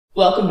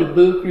Welcome to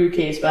Boo Crew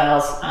Case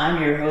Files.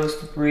 I'm your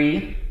host,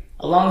 Bree.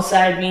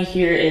 Alongside me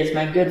here is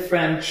my good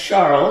friend,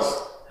 Charles.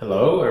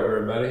 Hello,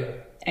 everybody.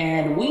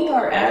 And we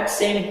are at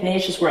St.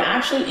 Ignatius. We're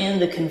actually in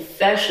the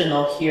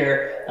confessional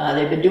here.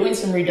 They've been doing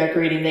some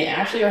redecorating. They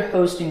actually are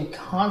hosting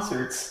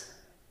concerts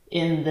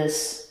in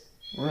this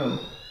room.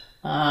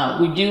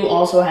 We do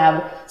also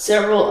have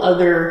several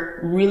other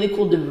really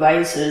cool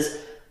devices,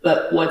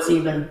 but what's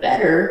even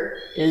better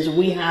is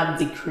we have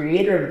the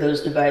creator of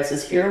those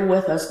devices here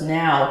with us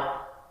now,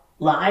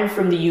 live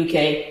from the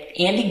UK.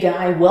 Andy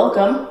Guy,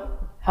 welcome.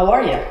 How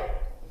are you?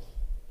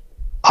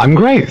 I'm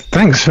great.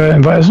 Thanks for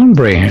inviting us on,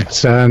 Bree.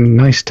 It's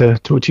nice to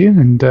talk to you.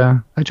 And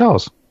hi,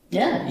 Charles.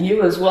 Yeah,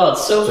 you as well.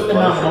 It's so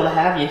phenomenal to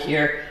have you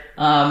here.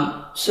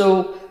 I've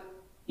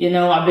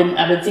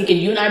been thinking,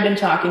 you and I have been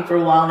talking for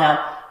a while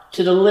now.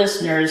 To the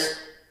listeners,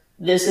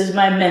 this is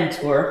my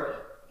mentor.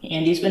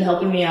 Andy's been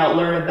helping me out,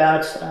 learn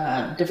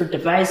about different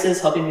devices,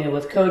 helping me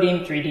with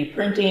coding, 3D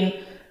printing.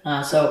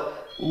 So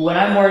what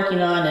I'm working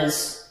on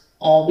is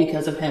all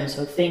because of him.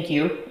 So thank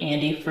you,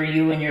 Andy, for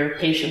you and your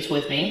patience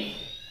with me.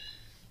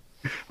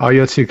 Oh,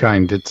 you're too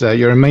kind.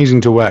 You're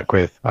amazing to work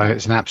with.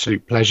 It's an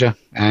absolute pleasure.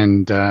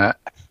 And the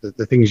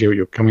things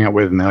you're coming up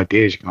with and the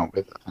ideas you come up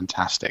with are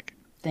fantastic.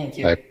 Thank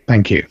you. So,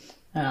 thank you.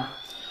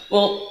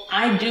 Well,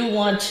 I do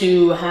want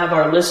to have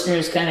our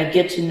listeners kind of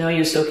get to know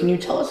you. So can you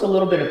tell us a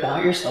little bit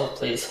about yourself,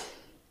 please?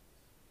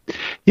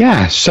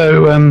 Yeah.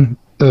 So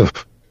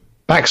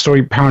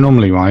backstory,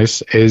 paranormally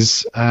wise,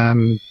 is I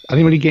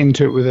didn't really get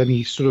into it with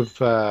any sort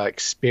of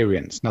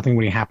experience. Nothing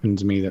really happened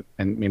to me that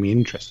made me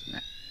interested in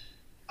it.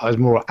 I was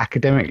more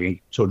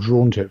academically sort of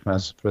drawn to it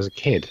as a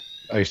kid.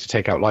 I used to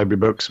take out library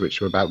books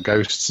which were about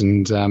ghosts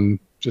and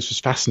just was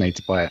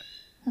fascinated by it.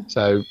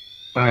 So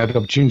when I had the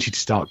opportunity to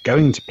start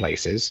going to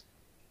places,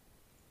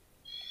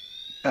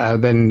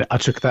 then I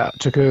took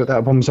that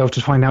upon myself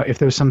to find out if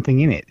there was something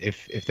in it,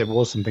 if there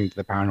was something to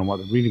the paranormal what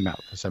I've been reading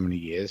about for so many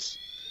years.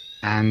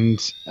 And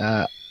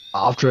there's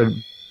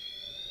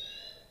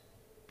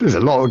a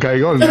lot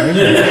going on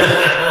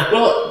there.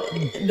 Well,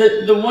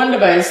 the one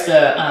device,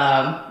 the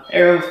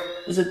arrow,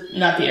 is it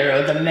not the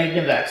arrow, the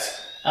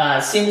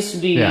Magnavox, seems to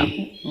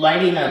be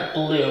lighting up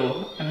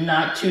blue. I'm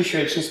not too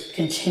sure, it's just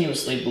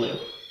continuously blue.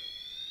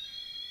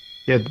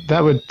 Yeah,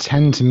 that would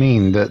tend to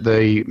mean that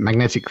the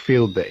magnetic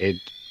field that it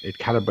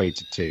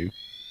calibrated to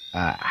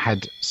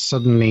had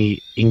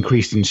suddenly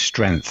increased in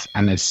strength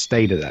and has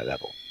stayed at that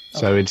level.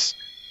 Okay. So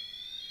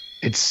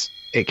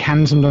it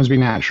can sometimes be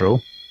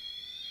natural,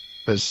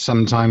 but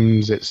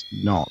sometimes it's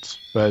not.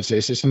 But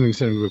it's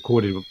something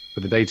recorded with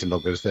the data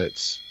loggers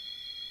that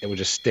it will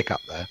just stick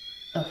up there.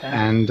 Okay.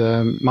 And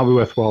might be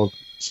worthwhile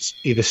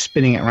either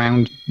spinning it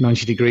around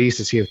 90 degrees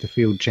to see if the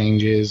field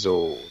changes,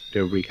 or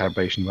do a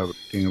recalibration by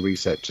doing a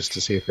reset just to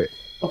see if it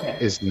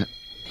is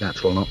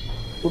natural or not.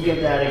 We'll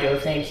give that a go,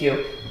 thank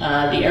you.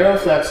 The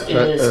Aeroflex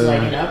is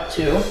lighting up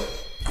too.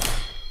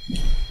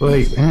 Well,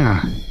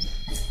 yeah.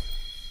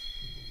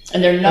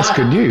 And they're not... That's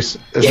good news.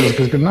 That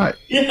sounds good night.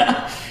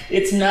 Yeah,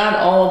 it's not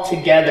all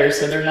together,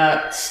 so they're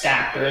not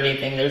stacked or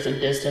anything. There's a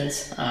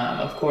distance,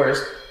 of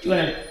course. Do you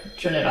want to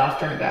turn it off,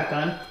 turn it back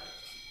on?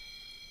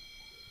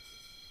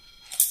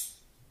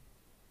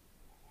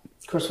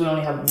 Of course, we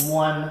only have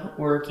one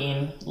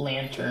working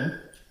lantern.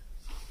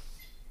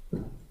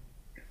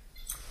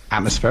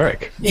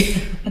 Atmospheric.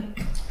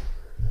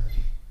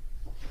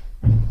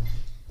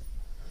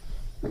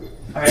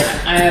 All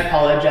right, I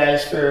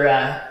apologize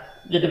for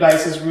the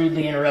devices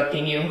rudely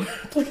interrupting you.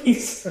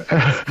 Please.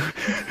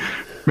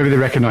 Maybe they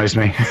recognized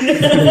me.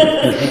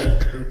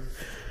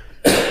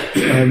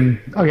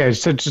 Okay,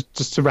 so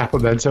just to wrap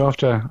up then. So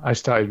after I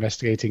started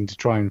investigating to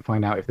try and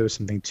find out if there was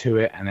something to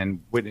it, and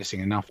then witnessing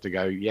enough to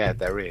go, yeah,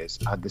 there is.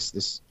 I had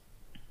this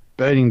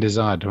burning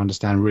desire to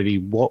understand really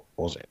what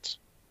was it.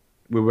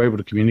 We were able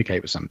to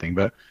communicate with something,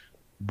 but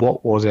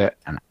what was it,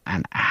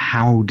 and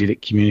how did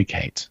it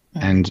communicate,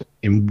 and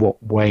in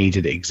what way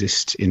did it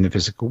exist in the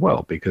physical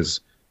world?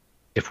 Because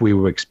if we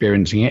were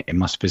experiencing it, it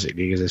must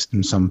physically exist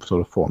in some sort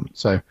of form.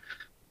 So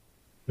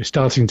we're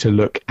starting to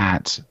look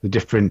at the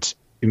different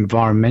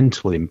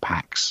environmental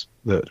impacts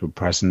that were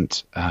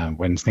present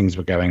when things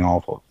were going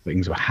off or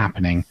things were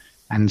happening,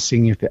 and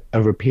seeing if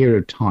over a period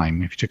of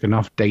time, if you took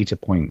enough data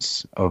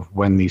points of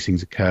when these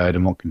things occurred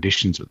and what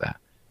conditions were there,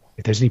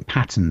 if there's any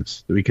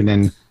patterns that we can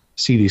then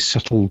see these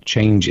subtle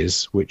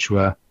changes which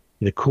were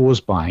either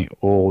caused by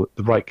or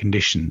the right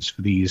conditions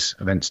for these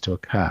events to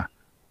occur.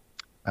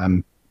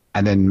 And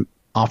then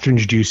after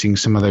introducing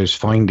some of those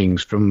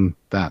findings from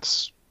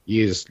that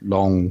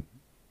years-long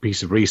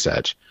piece of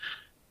research,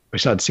 we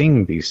started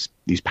seeing these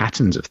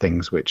patterns of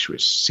things which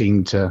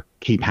seemed to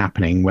keep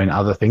happening when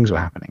other things were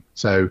happening.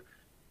 So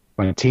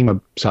when a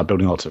team started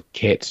building lots of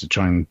kits to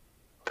try and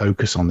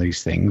focus on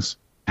these things,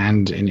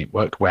 and it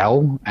worked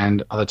well,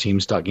 and other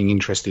teams started getting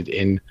interested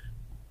in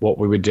what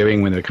we were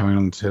doing when they were coming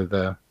on to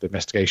the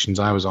investigations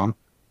I was on.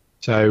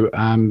 So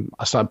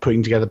I started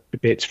putting together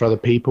bits for other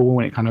people,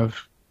 and it kind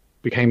of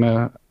became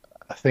a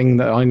thing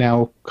that I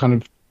now kind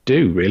of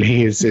do,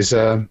 really, is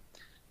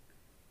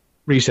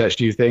research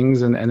new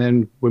things, and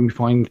then when we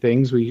find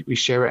things, we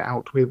share it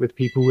out with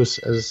people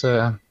as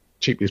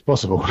cheaply as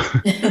possible.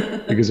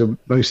 because of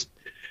most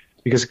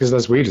because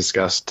as we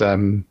discussed,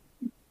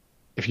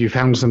 if you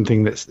found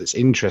something that's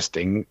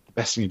interesting, the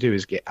best thing to do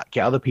is get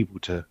other people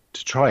to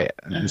try it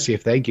and see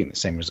if they get the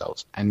same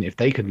results, and if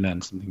they can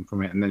learn something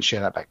from it, and then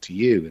share that back to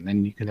you, and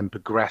then you can then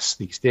progress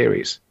these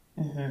theories.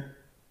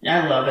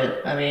 I love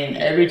it. I mean,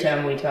 every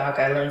time we talk,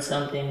 I learn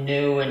something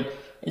new, and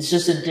it's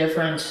just a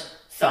different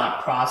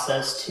thought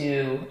process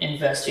to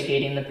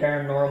investigating the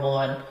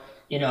paranormal. And,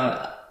 you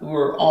know,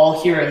 we're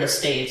all here in the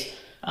States,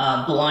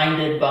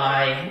 blinded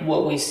by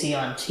what we see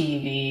on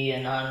TV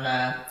and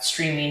on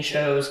streaming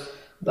shows.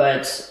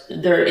 But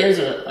there is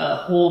a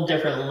whole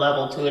different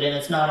level to it, and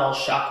it's not all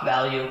shock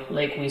value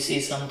like we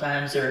see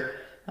sometimes, or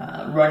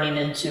running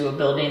into a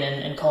building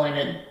and calling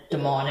it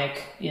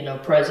demonic, you know,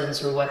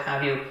 presence or what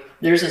have you.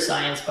 There's a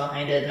science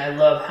behind it, and I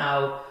love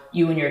how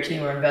you and your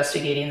team are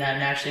investigating that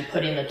and actually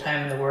putting the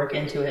time and the work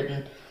into it.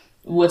 And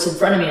what's in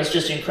front of me is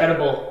just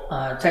incredible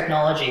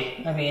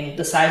technology. I mean,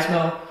 the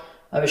Seismo,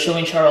 I was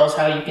showing Charles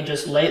how you can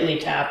just lightly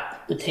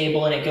tap the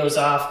table and it goes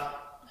off.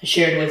 I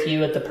shared with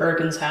you at the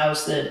Perkins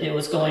house that it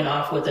was going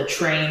off with a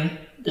train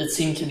that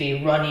seemed to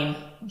be running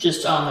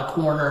just on the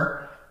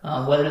corner,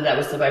 whether that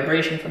was the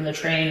vibration from the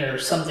train or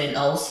something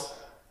else.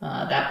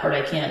 That part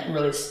I can't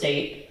really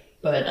state,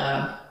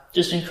 but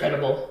just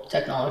incredible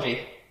technology.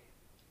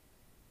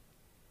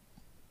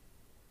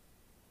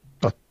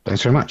 Well,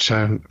 thanks very much.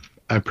 I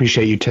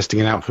appreciate you testing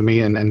it out for me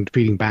and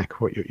feeding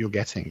back what you're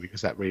getting, because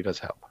that really does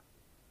help.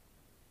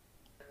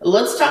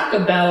 Let's talk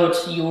about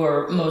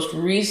your most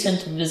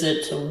recent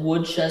visit to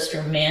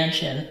Woodchester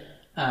Mansion.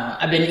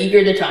 I've been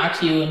eager to talk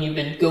to you, and you've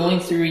been going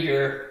through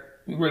your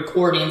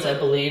recordings, I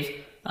believe.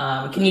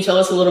 Can you tell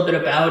us a little bit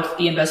about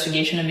the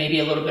investigation and maybe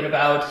a little bit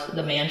about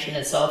the mansion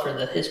itself or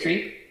the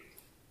history?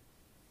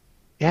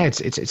 Yeah,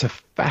 it's a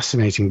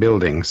fascinating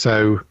building.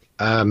 So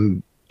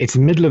it's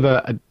in the middle of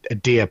a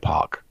deer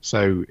park.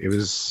 So it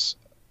was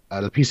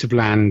a piece of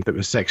land that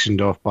was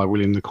sectioned off by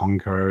William the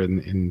Conqueror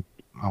in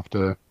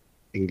after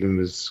England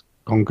was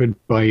conquered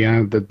by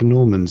the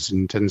Normans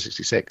in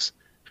 1066.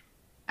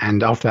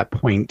 And after that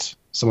point,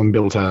 someone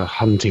built a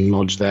hunting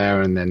lodge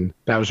there, and then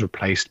that was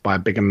replaced by a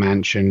bigger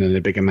mansion and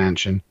a bigger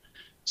mansion.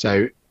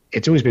 So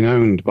it's always been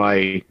owned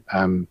by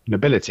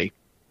nobility.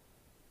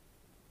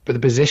 But the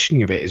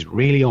positioning of it is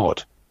really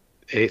odd.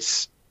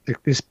 It's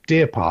this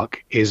deer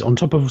park is on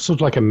top of sort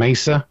of like a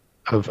mesa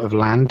of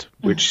land,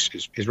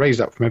 which is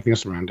raised up from everything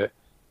else around it.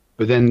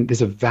 But then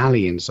there's a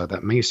valley inside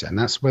that mesa, and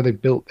that's where they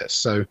built this.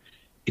 So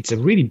it's a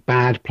really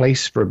bad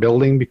place for a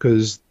building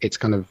because it's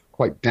kind of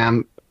quite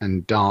damp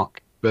and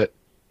dark, but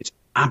it's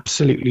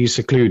absolutely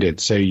secluded.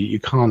 So you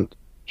can't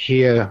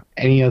hear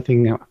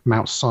anything from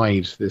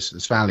outside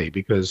this valley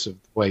because of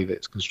the way that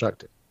it's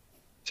constructed.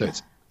 So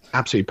it's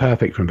absolutely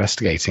perfect for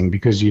investigating,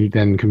 because you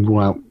then can rule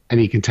out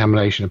any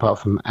contamination apart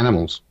from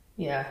animals.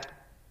 Yeah,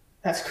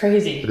 that's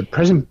crazy. But the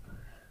present,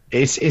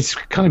 it's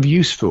kind of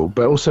useful,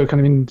 but also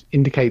kind of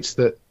indicates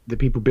that the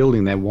people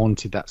building there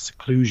wanted that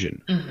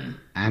seclusion.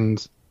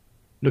 And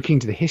looking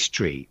into the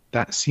history,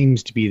 that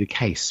seems to be the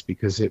case,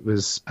 because it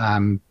was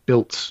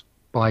built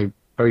by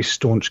very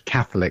staunch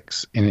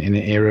Catholics in an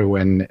era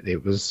when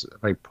it was a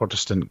very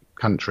Protestant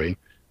country,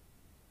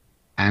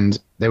 and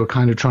they were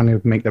kind of trying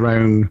to make their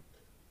own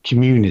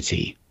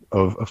community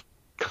of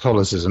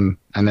Catholicism,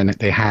 and then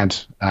they had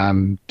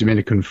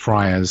Dominican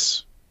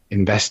friars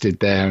invested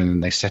there, and then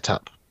they set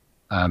up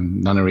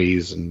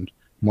nunneries and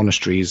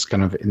monasteries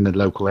kind of in the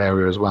local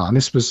area as well. And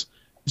this was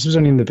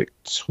only in the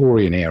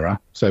Victorian era,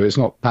 so it's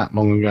not that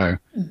long ago,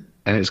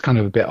 and it's kind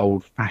of a bit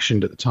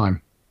old-fashioned at the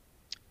time.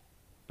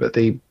 But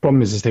the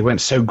problem is they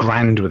went so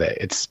grand with it.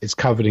 It's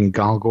covered in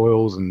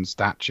gargoyles and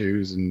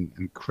statues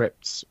and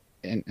crypts,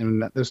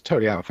 and that was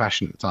totally out of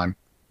fashion at the time.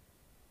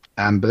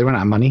 But they ran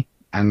out of money,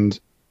 and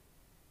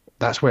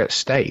that's where it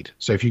stayed.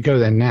 So if you go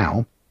there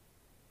now,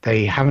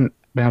 they haven't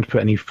been able to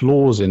put any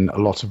floors in a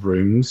lot of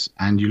rooms,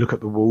 and you look at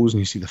the walls and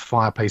you see the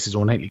fireplaces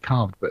ornately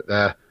carved, but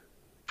they're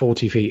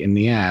 40 feet in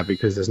the air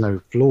because there's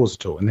no floors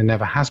at all, and there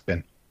never has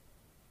been.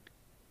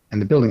 And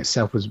the building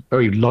itself was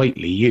very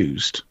lightly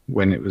used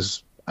when it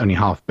was only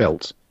half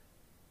built.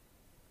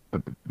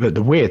 But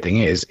the weird thing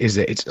is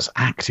that it's just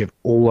active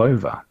all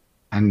over,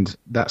 and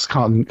that's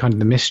kind of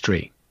the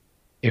mystery.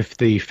 If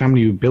the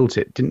family who built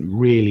it didn't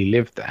really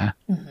live there,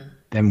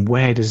 then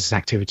where does this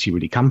activity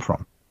really come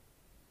from?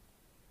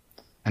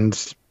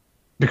 And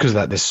because of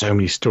that, there's so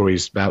many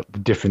stories about the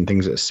different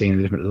things that are seen,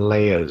 the different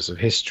layers of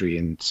history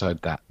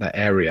inside that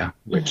area,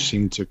 which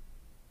seem to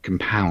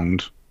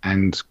compound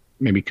and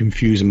maybe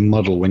confuse and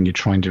muddle when you're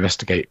trying to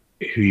investigate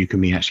who you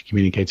can be actually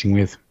communicating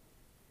with.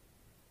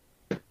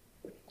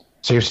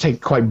 So you have to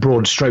take quite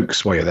broad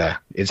strokes while you're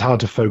there. It's hard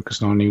to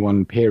focus on only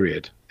one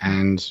period,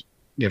 and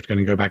you have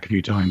to go back a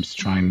few times to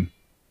try and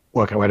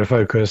work out where to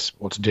focus,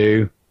 what to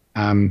do.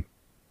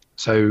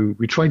 So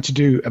we tried to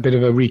do a bit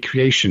of a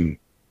recreation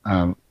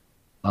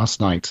last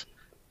night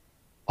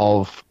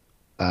of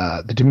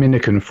the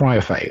Dominican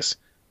friar phase.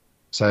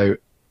 So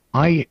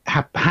I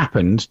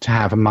happened to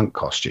have a monk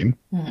costume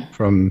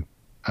from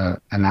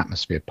an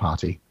atmosphere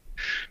party.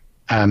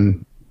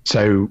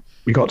 So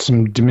we got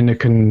some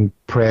Dominican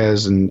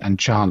prayers and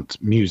chant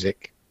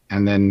music,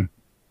 and then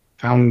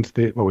found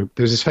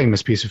there's this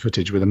famous piece of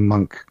footage with a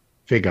monk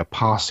figure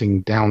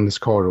passing down this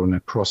corridor and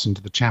across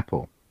into the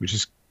chapel, which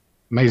is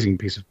an amazing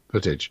piece of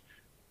footage.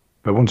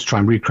 But I want to try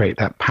and recreate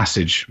that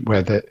passage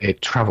where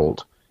it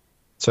travelled.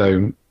 So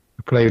we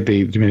played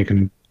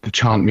the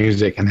chant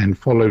music and then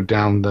followed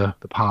down the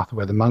path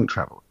where the monk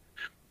travelled.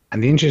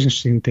 And the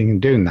interesting thing in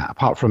doing that,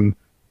 apart from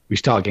we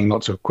started getting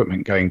lots of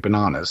equipment going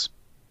bananas,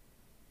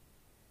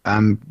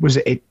 was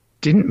it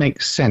didn't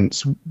make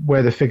sense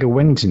where the figure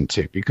went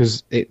into,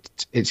 because it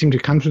seemed to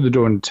come through the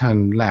door and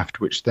turn left,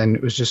 which then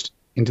it was just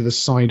into the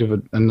side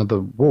of another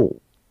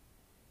wall,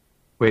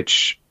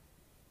 which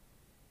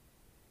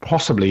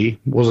possibly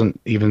wasn't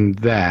even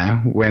there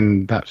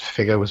when that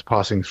figure was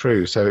passing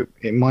through. So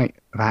it might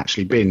have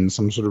actually been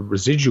some sort of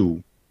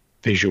residual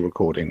visual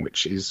recording,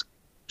 which is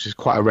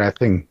quite a rare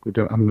thing.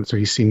 So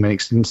he's seen many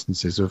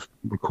instances of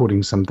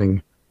recording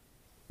something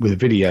with a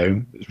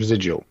video that's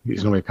residual.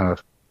 It's normally kind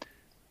of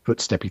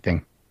footsteppy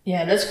thing.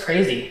 Yeah, that's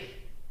crazy.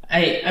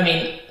 I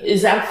mean,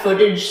 is that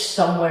footage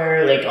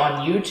somewhere like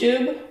on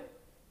YouTube?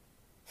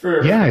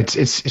 Yeah,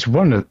 it's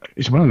one of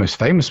the most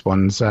famous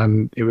ones.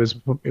 It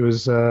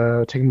was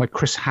taken by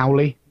Chris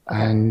Howley,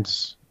 and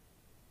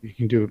you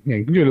can do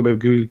a little bit of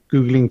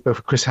googling for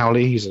Chris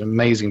Howley. He's an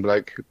amazing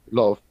bloke, a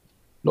lot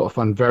of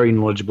fun, very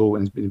knowledgeable,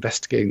 and has been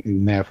investigating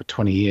in there for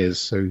 20 years.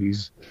 So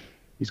he's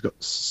got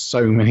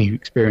so many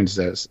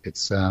experiences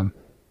there.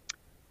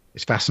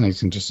 It's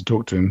fascinating just to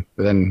talk to him,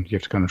 but then you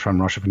have to kind of try and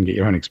rush up and get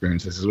your own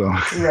experiences as well.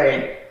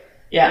 Right.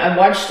 Yeah, I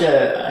watched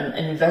an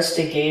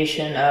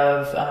investigation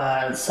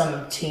of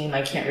some team,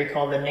 I can't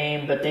recall the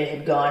name, but they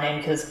had gone in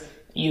because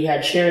you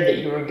had shared that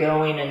you were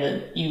going and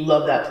that you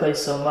love that place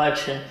so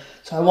much. And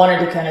so I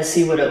wanted to kind of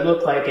see what it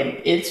looked like.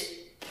 And it's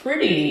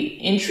pretty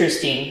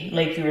interesting,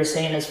 like you were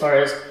saying, as far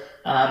as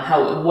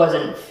how it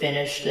wasn't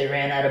finished. They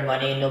ran out of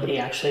money. Nobody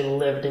actually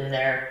lived in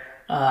there.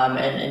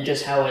 And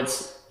just how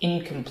it's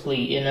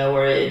incomplete,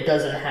 where it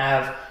doesn't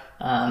have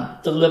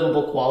the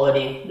livable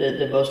quality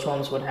that most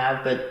homes would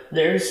have. But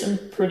there's some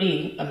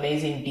pretty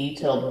amazing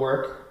detailed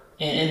work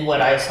in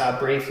what I saw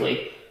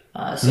briefly.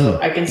 So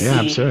I can see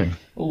absolutely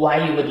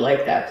why you would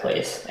like that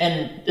place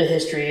and the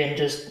history and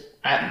just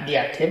the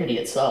activity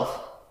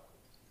itself.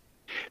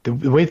 The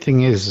weird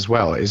thing is as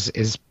well is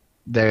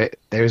there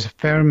is a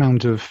fair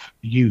amount of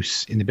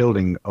use in the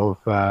building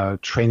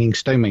of training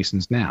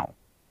stonemasons now.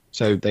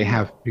 So they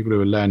have people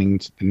who are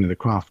learning the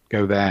craft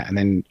go there and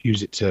then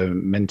use it to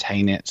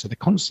maintain it. So they're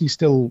constantly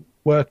still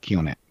working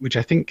on it, which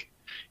I think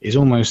is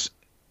almost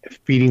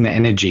feeding the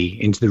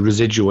energy into the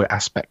residual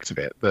aspect of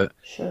it. That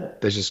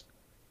there's just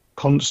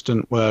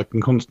constant work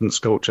and constant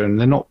sculpture, and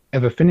they're not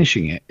ever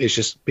finishing it. It's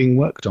just being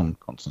worked on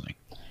constantly.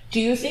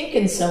 Do you think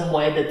in some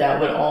way that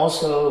would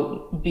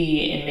also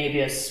be in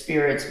maybe a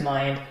spirit's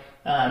mind?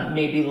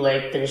 Maybe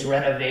like there's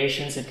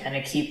renovations that kind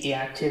of keep the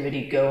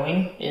activity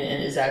going.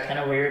 And is that kind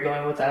of where you're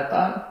going with that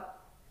thought?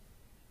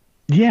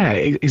 Yeah,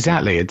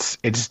 exactly.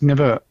 It's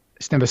never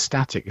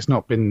static. It's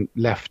not been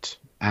left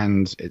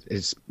and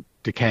it's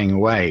decaying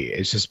away.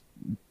 It's just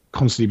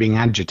constantly being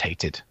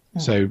agitated.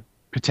 So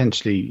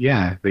potentially,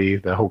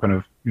 the whole kind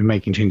of you're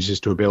making changes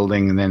to a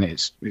building and then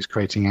it's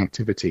creating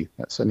activity.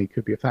 That certainly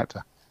could be a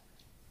factor.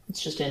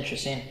 It's just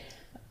interesting.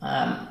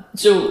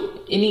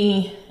 So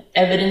any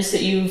evidence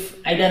that you've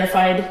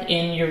identified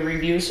in your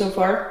review so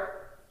far?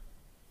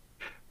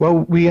 Well,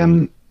 we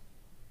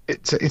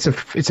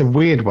it's a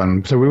weird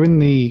one. So we're in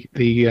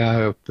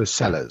the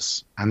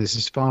cellars, and there's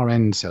this far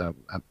end cellar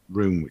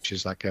room, which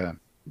is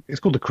it's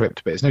called the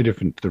crypt, but it's no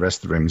different to the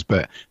rest of the rooms.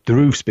 But the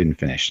roof's been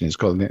finished, and it's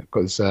got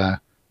this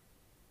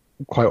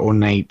quite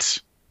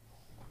ornate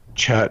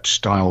church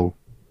style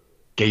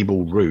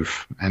gable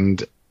roof,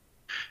 and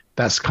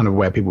that's kind of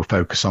where people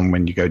focus on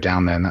when you go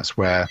down there, and that's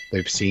where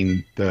they've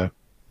seen the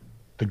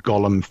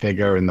golem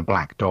figure and the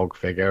black dog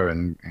figure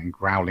and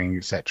growling,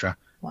 etc.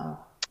 Wow.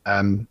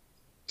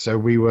 So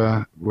we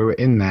were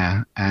in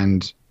there,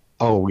 and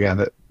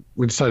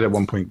we decided at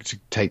one point to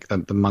take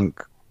the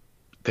monk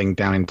thing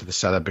down into the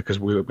cellar because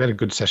we had a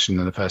good session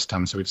the first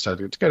time. So we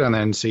decided to go down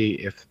there and see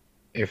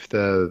if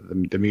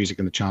the music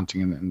and the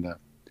chanting and the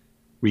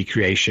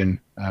recreation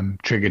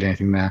triggered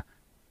anything there.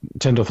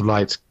 Turned off the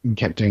lights and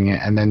kept doing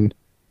it, and then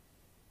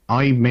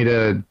I made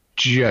a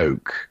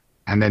joke.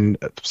 And then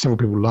several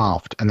people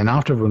laughed. And then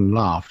after everyone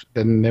laughed,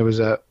 then there was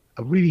a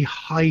really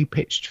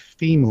high-pitched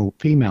female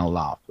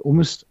laugh,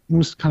 almost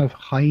kind of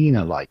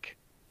hyena-like.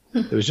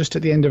 It was just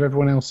at the end of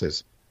everyone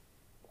else's.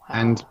 Wow.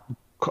 And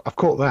I've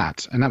caught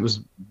that. And that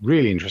was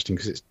really interesting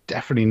because it's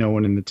definitely no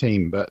one in the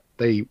team. But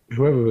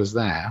whoever was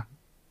there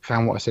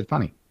found what I said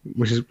funny,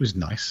 which was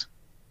nice.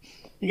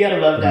 You gotta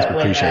love that.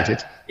 Appreciate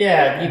it.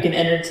 Yeah, you can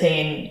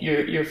entertain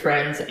your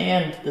friends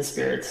and the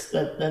spirits.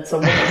 That's a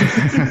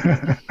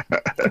win.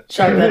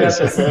 Chalk that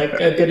up as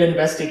a good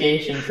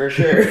investigation for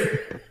sure.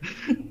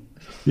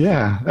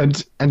 Yeah,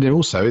 and it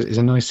also is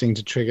a nice thing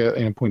to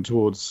trigger point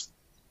towards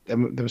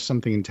there was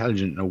something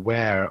intelligent and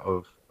aware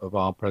of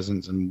our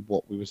presence and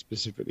what we were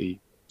specifically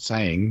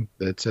saying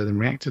that then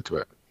reacted to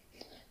it.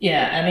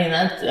 Yeah, I mean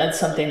that's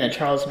something that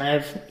Charles and I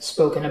have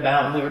spoken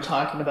about, and we were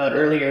talking about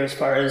earlier as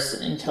far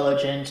as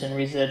intelligent and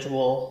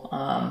residual,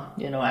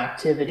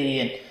 activity,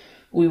 and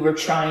we were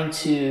trying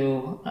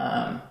to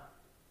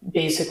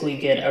basically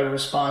get a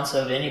response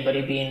of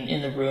anybody being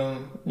in the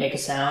room make a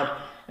sound,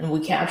 and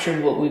we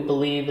captured what we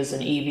believe is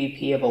an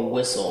EVP of a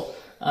whistle.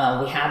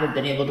 We haven't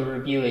been able to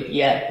review it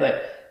yet,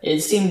 but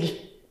it seemed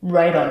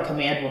right on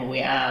command when we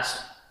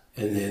asked.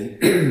 And then,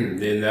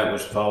 then that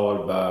was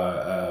followed by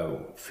a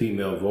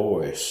female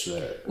voice.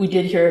 We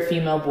did hear a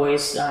female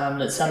voice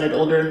that sounded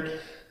older.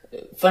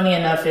 Funny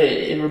enough,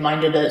 it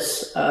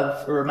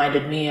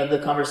reminded me of the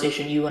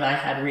conversation you and I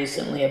had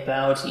recently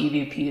about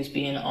EVPs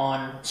being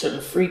on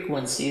certain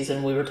frequencies,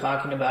 and we were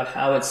talking about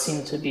how it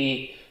seemed to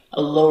be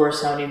a lower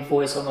sounding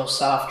voice, almost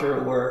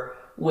softer or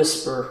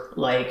whisper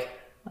like.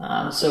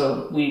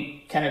 So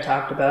we kind of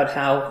talked about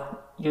how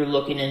you're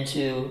looking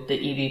into the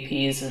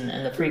EVPs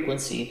and the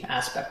frequency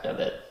aspect of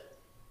it.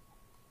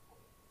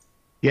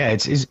 Yeah,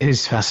 it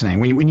is fascinating.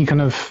 When you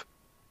kind of,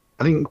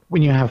 I think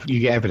when you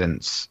get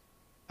evidence,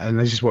 and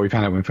this is what we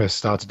found out when we first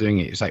started doing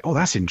it, it's like, oh,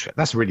 that's interesting.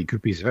 That's a really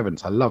good piece of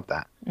evidence. I love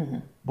that. Mm-hmm.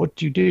 What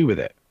do you do with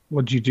it?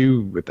 What do you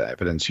do with that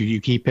evidence?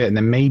 You keep it, and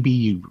then maybe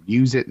you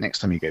use it next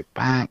time you go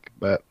back,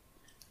 but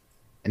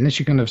unless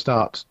you kind of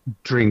start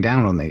drilling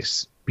down on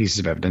these pieces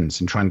of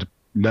evidence and trying to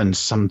learn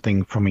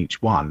something from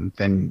each one,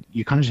 then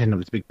you kind of just end up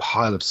with a big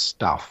pile of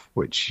stuff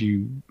which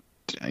you're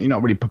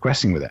not really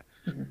progressing with it.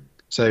 Mm-hmm.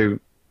 So,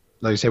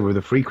 like I said, with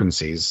the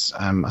frequencies,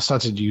 I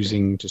started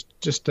using just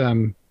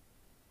it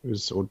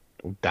was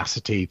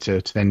Audacity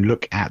to then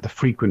look at the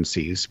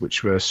frequencies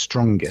which were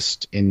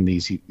strongest in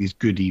these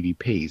good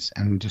EVPs,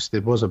 and just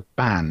there was a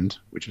band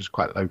which was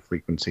quite low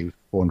frequency,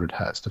 400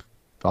 hertz to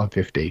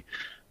 550,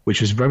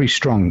 which was very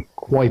strong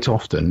quite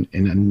often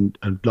in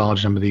a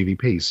large number of the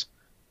EVPs.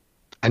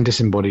 And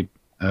disembodied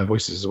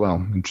voices as well,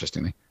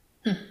 interestingly.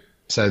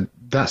 So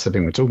that's the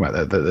thing we're talking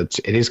about. That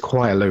it is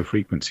quite a low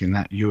frequency, and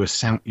that you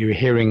were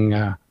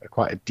hearing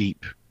quite a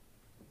deep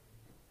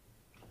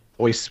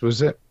voice.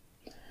 Was it?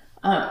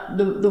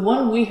 The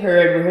one we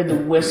heard the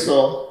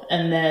whistle,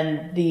 and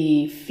then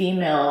the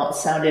female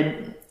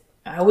sounded.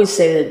 I always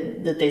say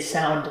that they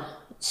sound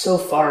so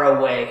far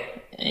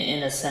away,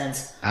 in a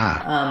sense.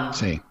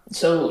 See.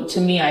 So to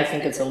me, I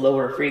think it's a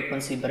lower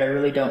frequency, but I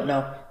really don't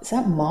know. Is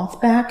that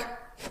moth back?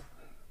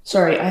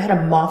 Sorry, I had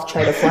a moth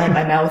try to fly in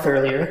my mouth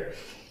earlier.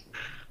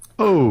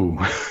 Oh.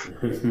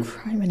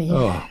 Criminy.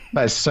 Oh,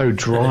 that's so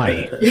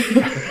dry.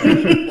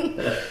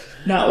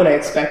 Not what I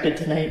expected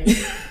tonight.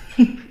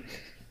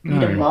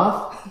 Need a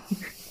moth?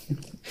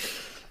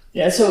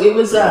 Yeah, so it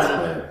was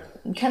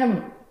kind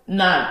of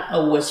not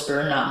a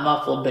whisper, not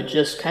muffled, but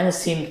just kind of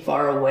seemed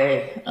far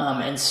away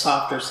and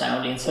softer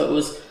sounding. So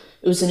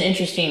it was an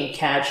interesting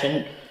catch,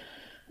 and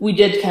we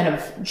did kind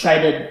of try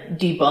to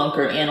debunk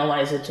or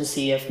analyze it to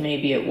see if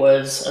maybe it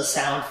was a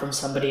sound from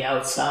somebody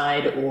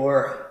outside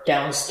or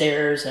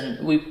downstairs,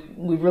 and we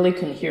really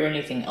couldn't hear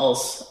anything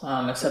else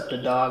except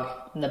a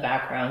dog in the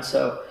background.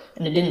 So,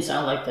 and it didn't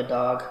sound like the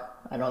dog,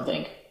 I don't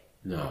think.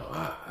 No,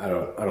 I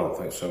don't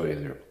think so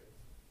either.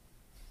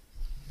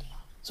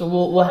 So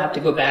we'll have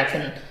to go back,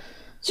 and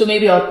so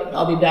maybe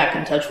I'll be back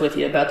in touch with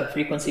you about the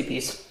frequency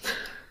piece.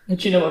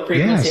 Let you know what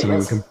frequency it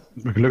was.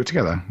 We can look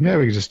together. Yeah,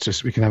 we can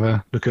we can have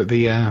a look at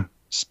the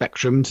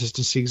spectrum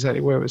to see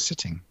exactly where it was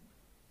sitting.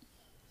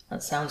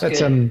 That sounds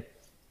good.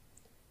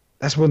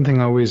 That's one thing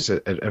I always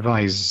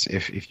advise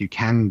if you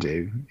can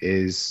do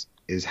is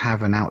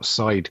have an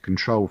outside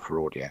control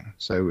for audio.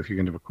 So if you're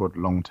going to record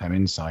long-term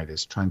inside,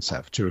 is try and set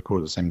up to record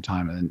at the same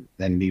time, and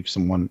then leave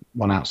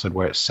one outside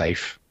where it's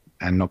safe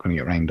and not going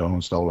to get rained on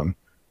or stolen.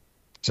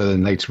 So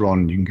then later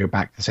on, you can go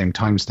back to the same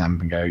timestamp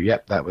and go,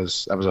 yep, that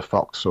was a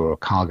fox or a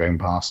car going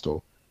past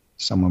or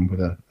someone with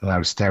a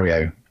loud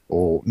stereo,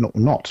 or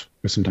not.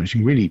 Because sometimes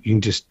you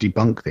can just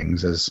debunk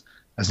things as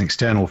an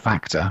external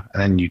factor,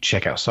 and then you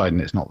check outside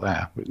and it's not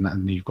there.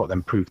 And you've got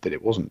then proof that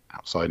it wasn't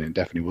outside and it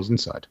definitely was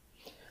inside.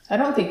 I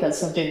don't think that's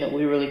something that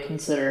we really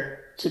consider,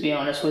 to be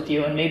honest with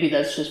you. And maybe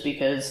that's just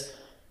because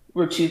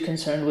we're too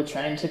concerned with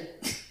trying to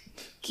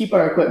keep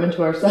our equipment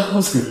to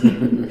ourselves.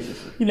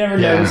 You never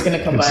know who's going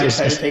to come by and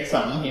try to take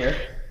something here.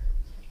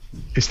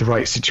 It's the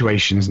right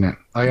situation, isn't it?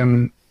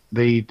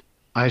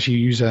 I actually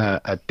use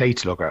a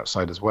data logger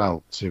outside as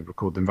well to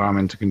record the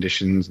environmental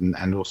conditions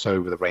and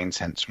also with a rain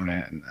sensor on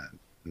it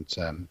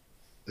and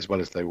as well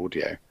as the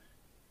audio.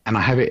 And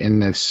I have it in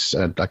this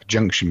like a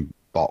junction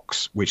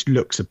box, which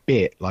looks a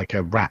bit like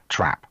a rat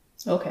trap.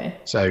 Okay.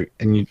 So,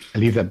 and you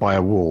leave that by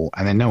a wall,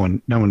 and then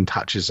no one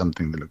touches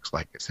something that looks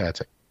like it's there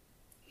to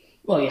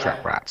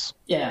trap rats.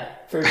 Yeah,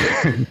 for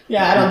sure.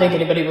 Yeah, I don't think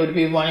anybody would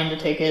be wanting to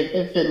take it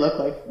if it looked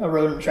like a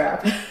rodent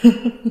trap.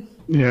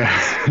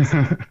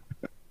 Yeah.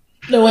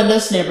 No, in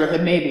this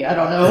neighborhood, maybe. I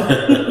don't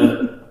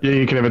know. Yeah,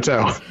 you can never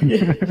tell.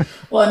 Yeah.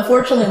 Well,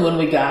 unfortunately, when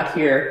we got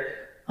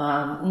here,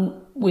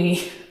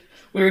 we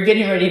were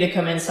getting ready to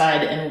come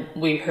inside, and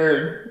we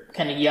heard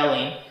kind of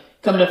yelling.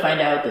 come to find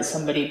out that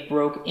somebody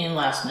broke in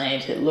last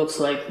night. It looks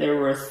like there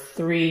were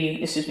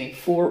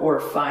 4 or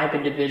 5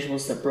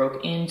 individuals that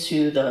broke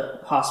into the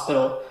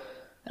hospital.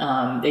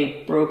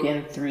 They broke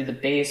in through the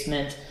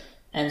basement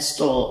and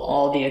stole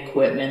all the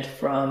equipment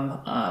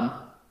from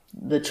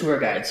the tour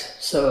guides.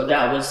 So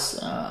that was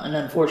an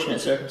unfortunate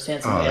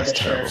circumstance, and we had the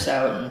sheriffs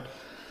out. And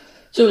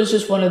so it was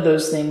just one of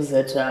those things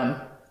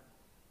that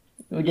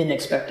we didn't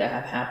expect to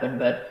have happen,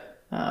 but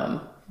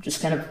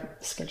just kind of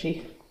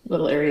sketchy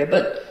little area,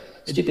 but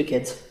stupid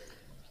kids.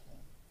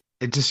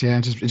 It just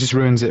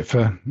ruins it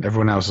for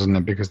everyone else, doesn't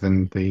it? Because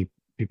then the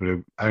people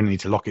who only need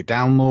to lock it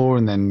down more,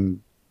 and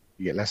then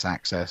you get less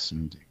access,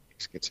 and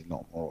it gets a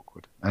lot more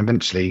awkward. And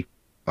eventually,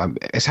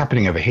 it's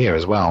happening over here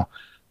as well.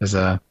 There's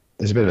a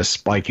bit of a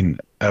spike in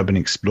urban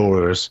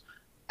explorers,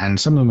 and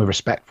some of them are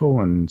respectful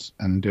and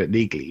do it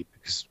legally,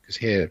 because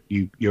here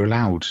you're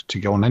allowed to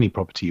go on any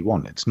property you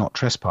want. It's not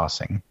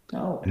trespassing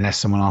unless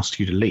someone asks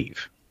you to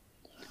leave,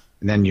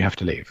 and then you have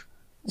to leave.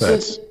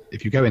 But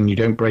if you go in, you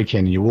don't break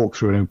in, and you walk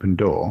through an open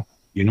door,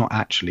 you're not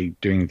actually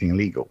doing anything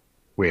illegal,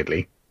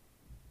 weirdly.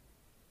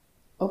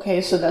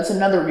 Okay, so that's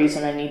another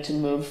reason I need to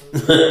move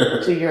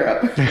to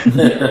Europe.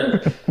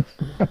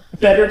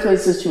 Better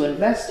places to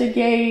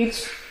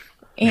investigate.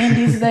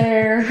 Andy's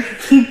there.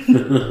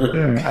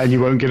 Yeah, and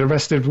you won't get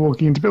arrested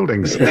walking into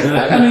buildings.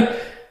 I mean,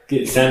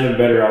 it's sounding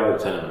better all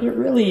the time. It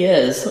really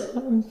is.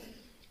 I'm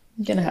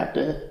going to have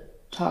to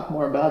talk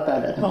more about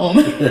that at home.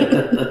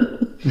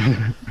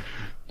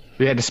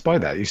 But yeah,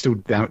 despite that, you still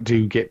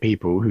do get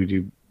people who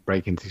do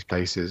break into these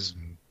places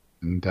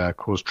and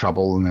cause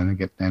trouble, and then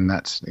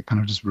it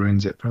kind of just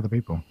ruins it for other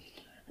people.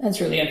 That's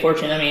really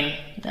unfortunate. I mean,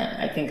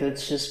 I think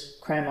it's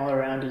just crime all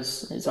around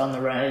is on the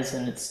rise,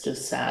 and it's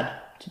just sad,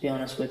 to be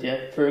honest with you.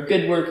 For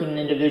good working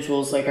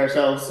individuals like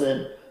ourselves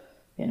that,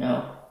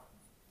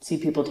 see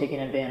people taking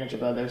advantage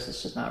of others,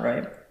 it's just not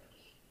right.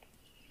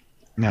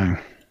 No.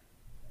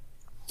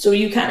 So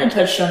you kind of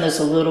touched on this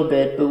a little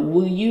bit, but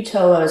will you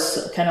tell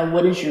us kind of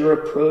what is your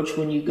approach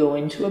when you go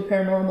into a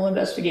paranormal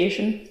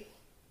investigation?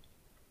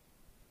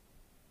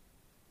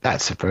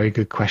 That's a very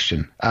good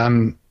question.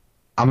 I'm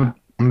a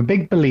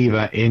big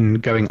believer in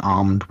going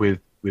armed with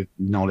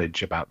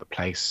knowledge about the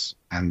place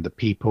and the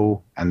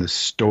people and the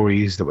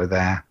stories that were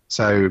there.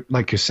 So,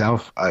 like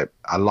yourself, I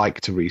like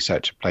to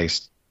research a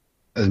place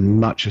as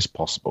much as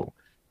possible,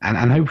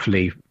 and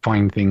hopefully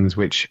find things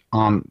which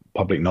aren't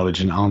public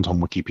knowledge and aren't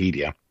on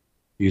Wikipedia,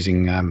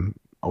 using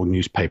old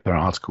newspaper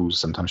articles,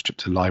 sometimes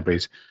trips to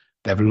libraries.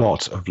 They have a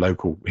lot of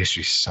local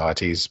history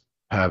societies,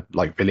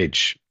 like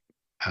village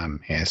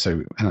here,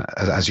 so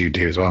as you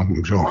do as well,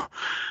 I'm sure.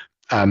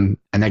 And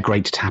they're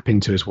great to tap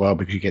into as well,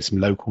 because you get some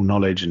local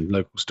knowledge and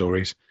local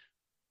stories.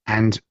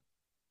 And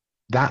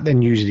that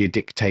then usually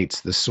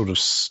dictates the sort of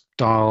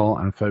style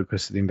and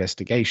focus of the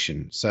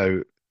investigation.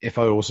 So if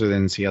I also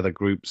then see other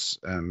groups'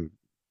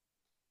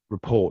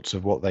 reports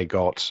of what they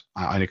got,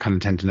 I kind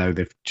of tend to know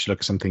they should look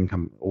at something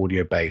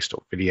audio-based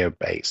or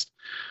video-based,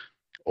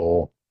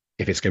 or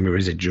if it's going to be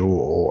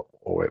residual,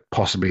 or it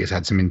possibly has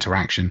had some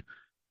interaction.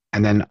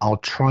 And then I'll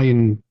try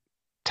and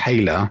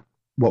tailor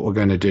what we're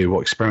going to do,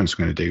 what experiments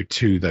we're going to do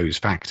to those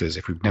factors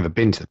if we've never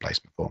been to the place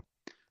before.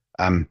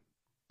 I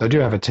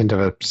tend to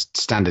have a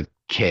standard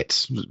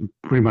kit.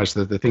 Pretty much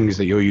the things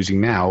that you're using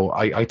now,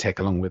 I take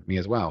along with me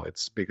as well.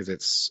 It's because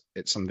it's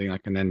something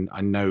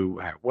I know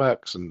how it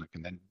works, and I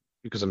can then,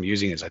 because I'm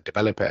using it, I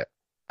develop it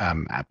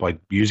by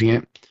using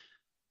it.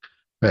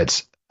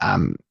 But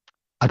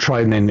I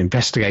try and then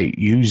investigate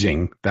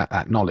using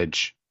that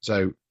knowledge.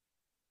 So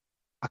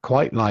I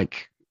quite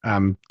like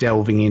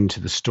delving into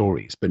the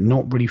stories, but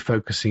not really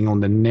focusing on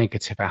the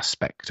negative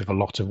aspect of a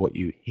lot of what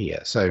you hear.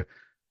 So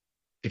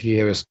if you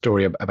hear a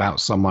story about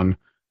someone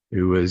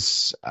who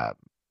was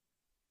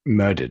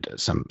murdered at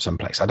some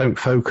place, I don't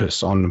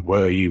focus on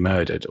were you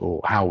murdered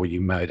or how were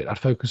you murdered. I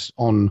focus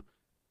on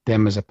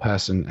them as a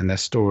person and their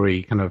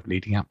story kind of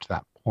leading up to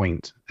that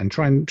point, and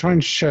try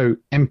and show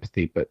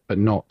empathy, but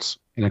not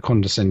in a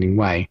condescending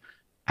way.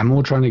 I'm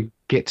more trying to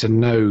get to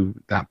know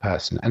that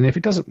person. And if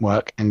it doesn't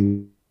work,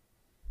 and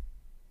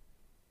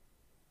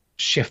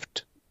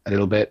shift a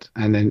little bit,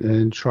 and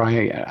then try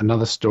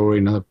another story,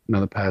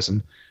 another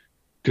person.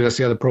 Because that's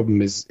the other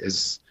problem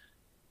is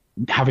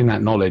having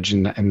that knowledge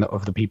and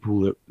of the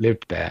people that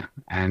lived there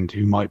and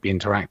who might be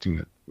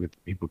interacting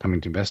with people coming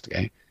to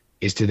investigate,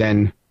 is to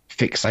then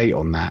fixate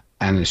on that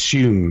and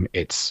assume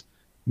it's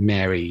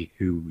Mary,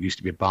 who used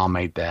to be a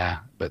barmaid there,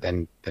 but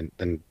then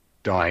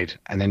died,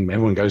 and then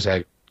everyone goes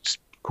there,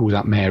 calls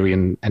out Mary,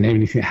 and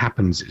anything that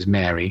happens is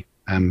Mary,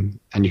 and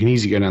you can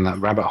easily go down that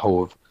rabbit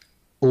hole of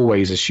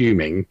always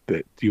assuming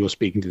that you're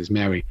speaking to this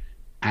Mary.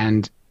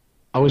 And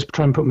I always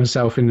try and put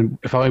myself in,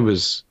 if I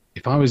was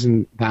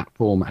in that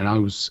form and I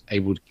was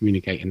able to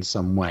communicate in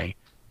some way,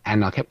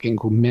 and I kept getting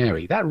called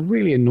Mary, that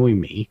really annoyed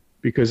me,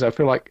 because I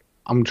feel like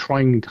I'm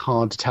trying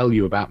hard to tell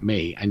you about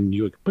me and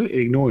you're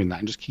completely ignoring that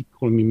and just keep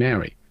calling me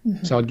Mary.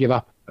 Mm-hmm. So I'd give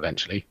up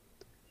eventually.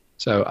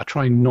 So I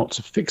try not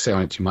to fixate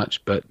on it too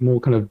much, but more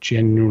kind of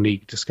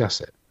generally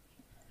discuss it,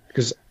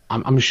 because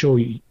I'm sure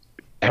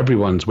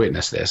everyone's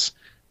witnessed this.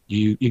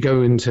 you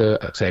go into,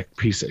 say,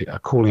 a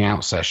calling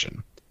out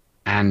session,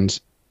 and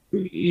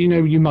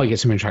you might get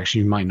some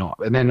interaction, you might not,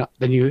 and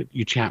then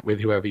you chat with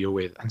whoever you're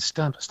with, and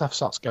stuff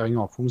starts going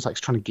off, almost like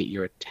it's trying to get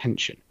your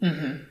attention.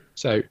 Mm-hmm.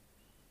 So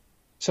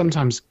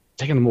sometimes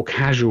taking a more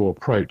casual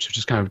approach of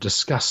just kind of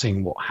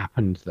discussing what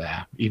happened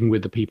there, even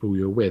with the people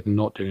you're with, and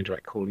not doing a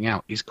direct calling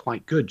out, is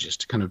quite good,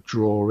 just to kind of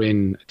draw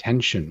in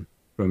attention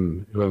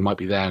from whoever might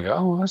be there and go,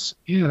 oh,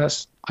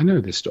 I know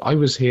this story. I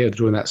was here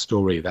during that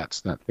story.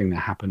 That's that thing that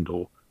happened,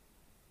 and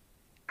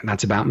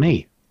that's about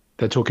me.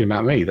 They're talking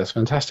about me. That's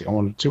fantastic. I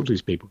want to talk to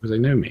these people because they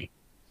know me.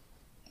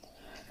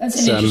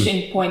 That's an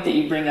interesting point that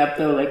you bring up,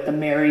 though, like the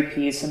Mary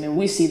piece. I mean,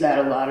 we see that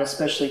a lot,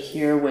 especially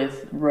here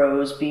with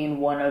Rose being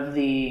one of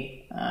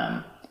the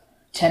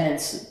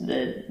tenants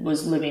that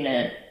was living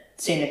at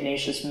St.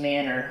 Ignatius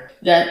Manor.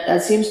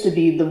 That seems to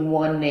be the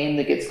one name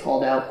that gets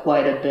called out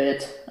quite a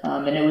bit.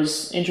 And it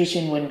was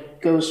interesting when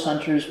Ghost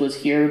Hunters was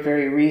here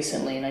very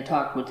recently, and I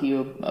talked with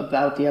you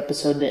about the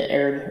episode that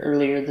aired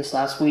earlier this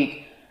last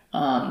week.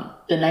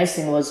 The nice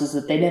thing is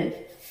that they didn't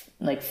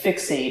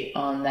fixate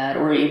on that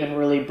or even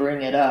really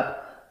bring it up.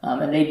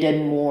 And they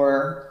did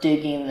more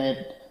digging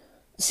that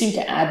seemed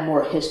to add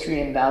more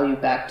history and value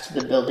back to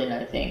the building,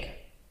 I think.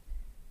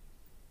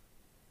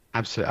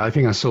 Absolutely. I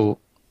think I saw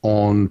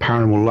on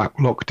Paranormal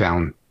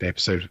Lockdown, the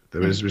episode,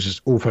 there was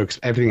just all focused,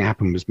 everything that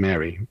happened was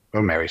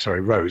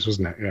Rose,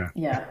 wasn't it?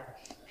 Yeah.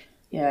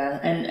 Yeah.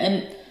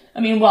 And I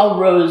mean, while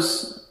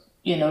Rose,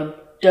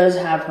 does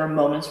have her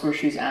moments where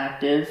she's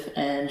active,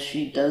 and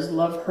she does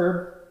love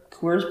her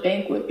Coors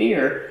Banquet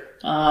beer.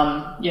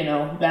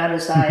 That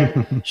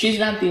aside, she's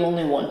not the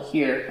only one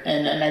here.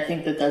 And I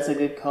think that that's a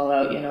good call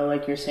out,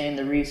 like you're saying,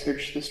 the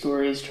research, the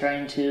stories,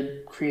 trying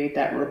to create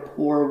that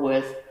rapport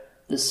with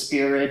the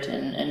spirit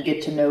and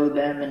get to know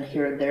them and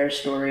hear their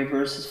story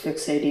versus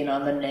fixating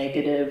on the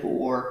negative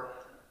or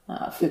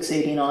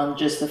fixating on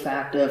just the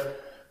fact of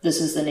this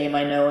is the name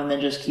I know and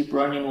then just keep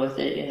running with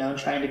it, and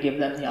trying to give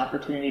them the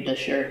opportunity to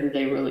share who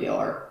they really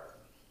are.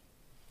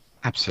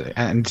 Absolutely.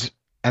 And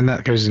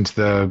that goes into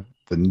the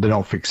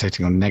not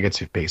fixating on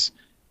negative piece.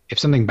 If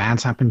something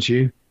bad's happened to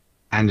you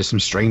and just some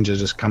stranger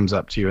just comes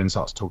up to you and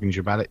starts talking to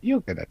you about it,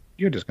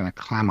 you're just gonna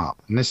clam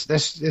up. And this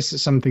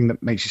is something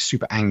that makes you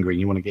super angry and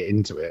you want to get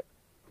into it.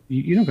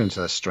 You're not going to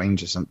tell a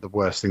stranger the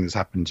worst thing that's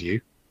happened to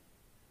you.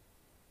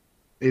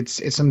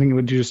 It's something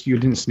that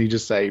you'd instantly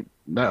just say,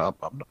 no,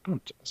 I'm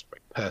not. That's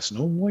very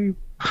personal. Who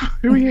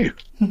are you?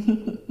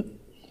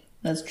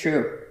 That's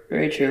true.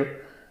 Very true.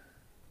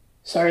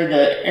 Sorry,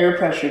 the air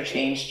pressure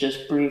changed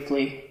just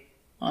briefly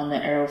on the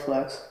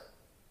Aeroflex.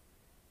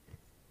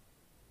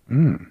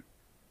 I'm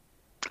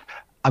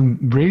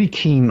really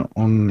keen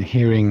on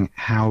hearing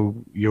how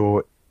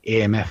your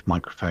EMF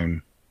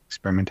microphone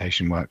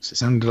experimentation works. It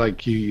sounded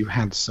like you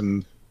had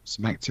some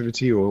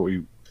activity, or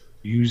you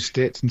used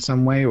it in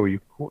some way, or you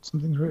caught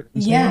something through it.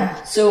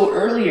 Yeah. So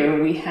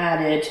earlier we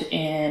had it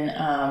in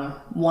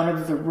one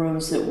of the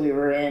rooms that we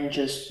were in,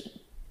 just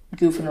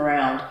goofing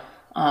around.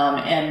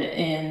 And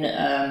in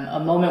a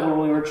moment where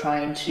we were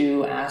trying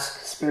to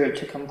ask Spirit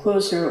to come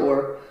closer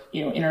or,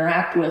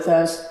 interact with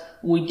us,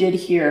 we did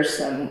hear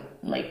some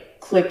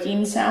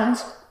clicking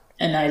sounds.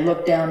 And I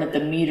looked down at the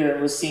meter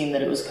and was seeing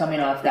that it was coming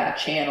off that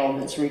channel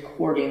that's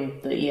recording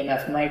the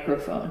EMF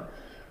microphone.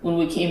 When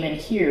we came in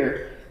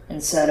here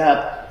and set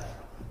up,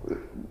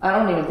 I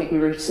don't even think we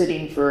were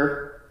sitting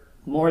for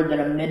more than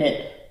a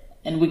minute,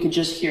 and we could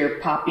just hear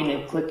popping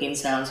and clicking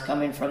sounds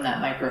coming from that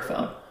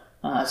microphone.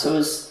 So it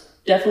was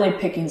definitely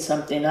picking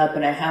something up,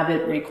 and I have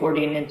it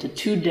recording into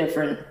 2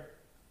 different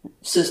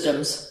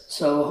systems.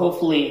 So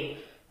hopefully,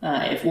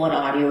 if one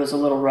audio is a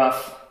little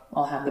rough,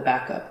 I'll have the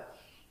backup.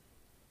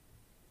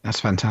 That's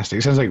fantastic.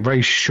 It sounds like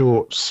very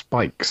short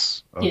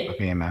spikes of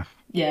EMF.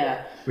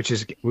 Yeah. Which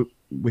is,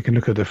 we can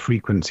look at the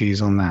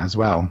frequencies on that as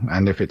well.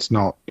 And if it's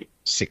not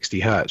 60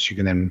 hertz, you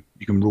can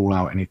rule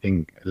out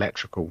anything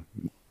electrical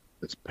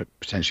that's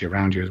potentially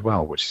around you as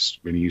well, which is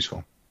really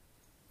useful.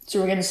 So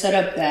we're going to set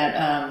up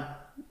that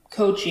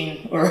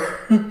coaching or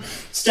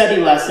study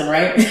lesson,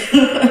 right?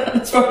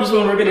 As far as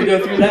when we're going to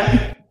go through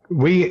that.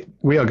 We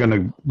are going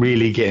to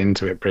really get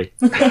into it, Brie.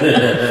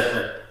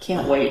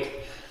 Can't wait.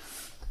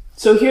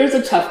 So here's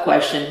a tough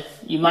question.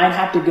 You might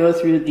have to go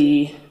through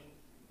the,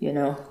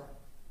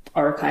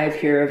 archive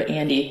here of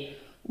Andy.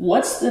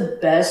 What's the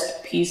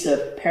best piece of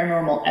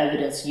paranormal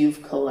evidence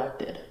you've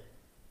collected?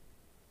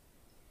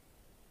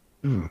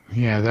 Ooh,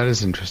 yeah, that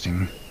is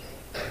interesting.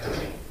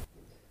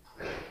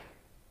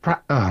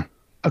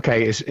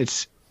 Okay,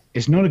 it's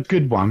not a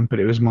good one, but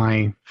it was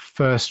my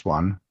first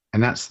one,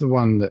 and that's the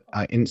one that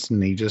I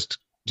instantly just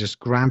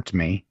grabbed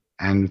me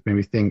and made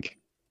me think,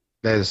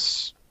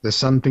 there's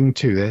something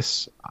to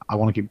this. I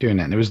want to keep doing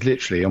it. And it was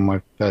literally on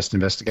my first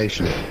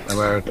investigation,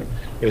 where it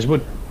was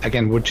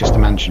Woodchester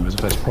Mansion was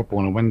the first proper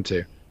one I went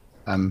to,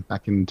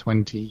 back in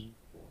 2010,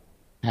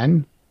 I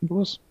think it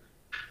was.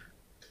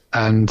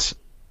 And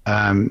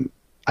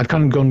I'd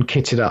kind of gone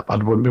kitted up.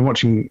 I'd been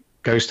watching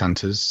Ghost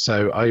Hunters,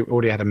 so I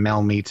already had a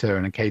Mel meter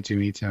and a K2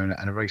 meter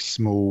and a very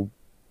small,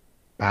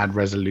 bad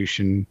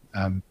resolution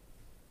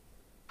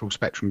full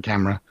spectrum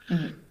camera.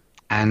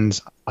 And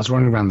I was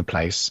running around the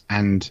place,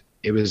 and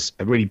it was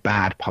a really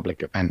bad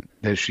public event.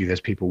 Literally,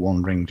 there's people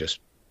wandering, just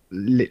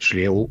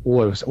literally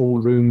all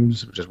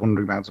rooms, just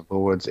wandering backwards and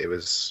forwards. It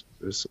was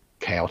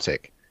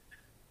chaotic.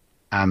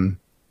 And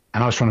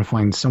I was trying to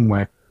find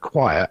somewhere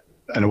quiet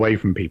and away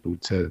from people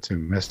to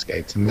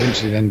investigate. And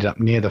eventually it ended up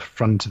near the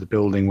front of the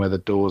building where the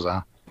doors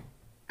are.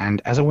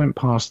 And as I went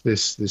past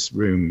this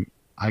room,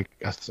 I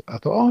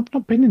thought, oh, I've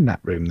not been in that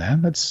room there.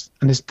 And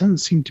there doesn't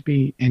seem to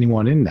be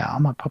anyone in there. I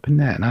might pop in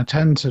there. And I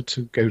turned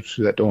to go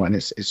through that door, and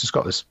it's just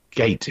got this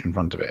gate in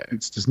front of it.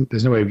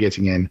 There's no way of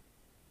getting in.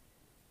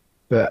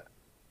 But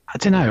I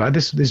don't know.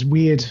 This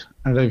weird.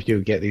 I don't know if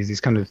you get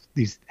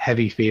these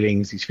heavy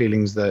feelings. These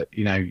feelings that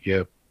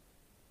you're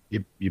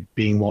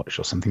being watched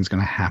or something's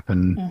going to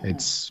happen.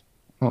 It's.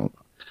 Well,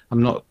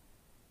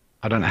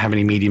 I don't have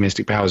any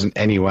mediumistic powers in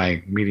any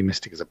way.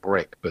 Mediumistic as a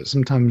brick, but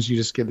sometimes you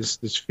just get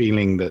this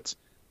feeling that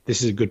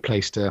this is a good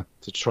place to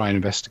try and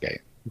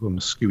investigate. We call them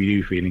a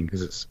Scooby-Doo feeling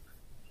because it's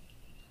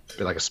a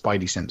bit like a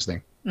Spidey sense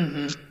thing.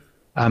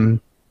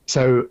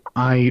 So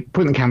I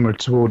put the camera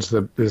towards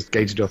this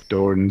gated off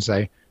door and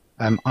say,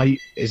 "Are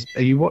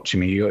you watching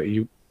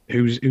me?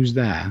 Who's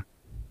there?"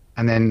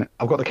 And then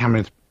I've got the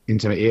camera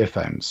into my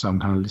earphones, so I'm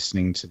kind of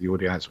listening to the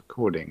audio it's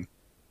recording,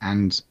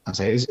 and I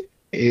say,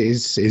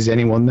 Is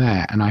anyone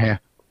there? And I hear,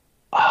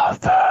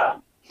 Arthur.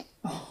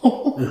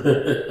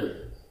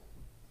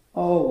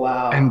 Oh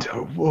wow! And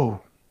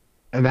whoa,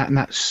 and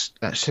that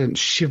sent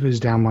shivers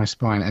down my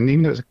spine. And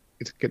even though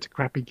it's a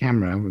crappy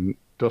camera and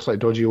slightly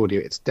dodgy audio,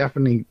 it's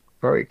definitely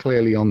very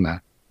clearly on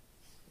there.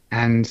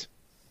 And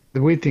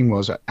the weird thing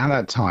was, at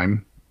that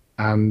time,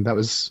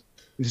 it's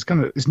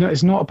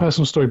not a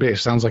personal story, but it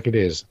sounds like it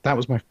is. That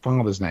was my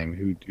father's name,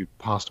 who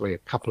passed away a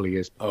couple of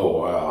years before.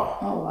 Oh wow!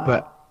 Oh wow!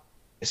 But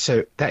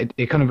so that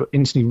it kind of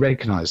instantly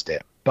recognized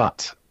it,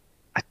 but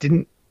I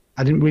didn't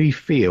really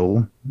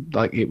feel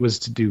like it was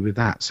to do with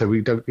that. So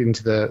we dug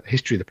into the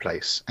history of the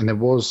place, and there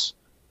was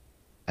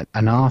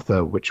an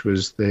Arthur, which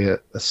was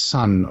the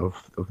son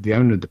of the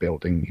owner of the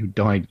building, who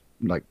died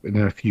like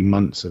within a few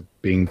months of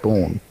being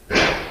born.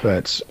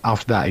 But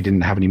after that, he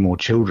didn't have any more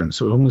children.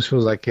 So it almost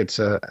feels like it's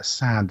a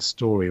sad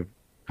story of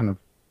kind of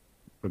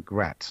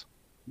regret,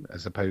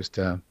 as opposed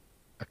to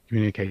a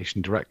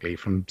communication directly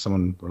from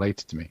someone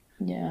related to me.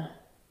 Yeah.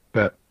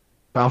 But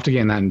after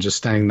getting that and just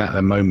standing there at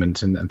the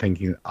moment and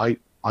thinking,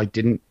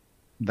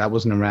 that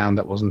wasn't around,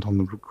 that wasn't on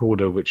the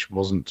recorder, which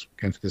wasn't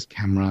going through this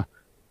camera.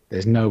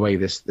 There's no way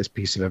this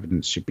piece of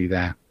evidence should be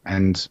there.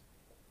 And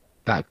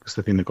that's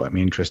the thing that got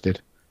me interested.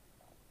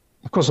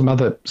 Of course, some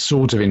other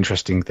sort of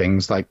interesting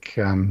things like,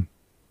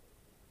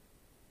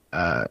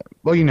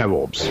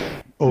 orbs.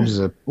 Orbs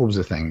is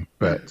a thing.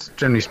 But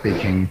generally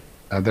speaking,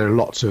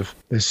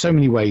 there's so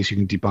many ways you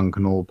can debunk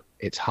an orb.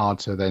 It's hard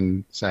to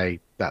then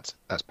say that's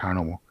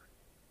paranormal.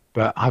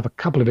 But I have a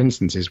couple of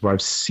instances where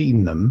I've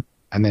seen them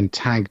and then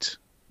tagged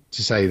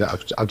to say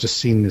that I've just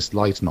seen this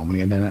light anomaly,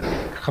 and then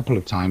a couple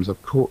of times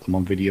I've caught them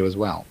on video as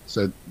well.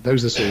 So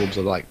those are sort of orbs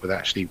I like, with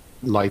actually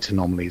light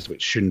anomalies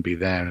which shouldn't be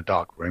there in a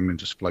dark room and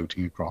just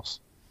floating across.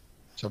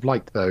 So I've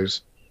liked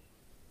those.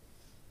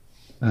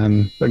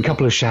 A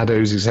couple of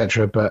shadows,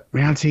 etc. But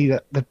reality,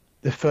 that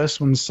the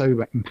first one's so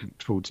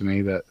impactful to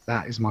me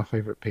that is my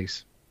favourite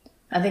piece.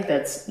 I think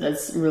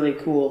that's really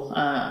cool.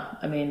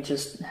 I mean,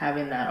 just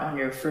having that on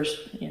your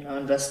first,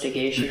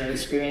 investigation or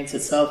experience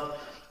itself.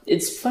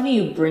 It's funny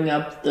you bring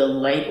up the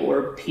light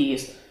orb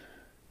piece.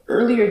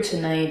 Earlier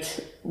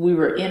tonight, we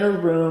were in a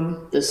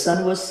room. The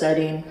sun was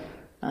setting.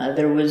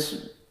 There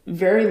was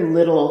very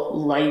little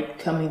light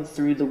coming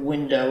through the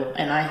window,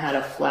 and I had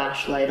a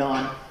flashlight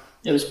on.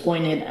 It was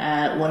pointed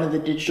at one of the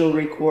digital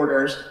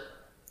recorders.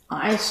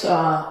 I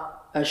saw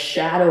a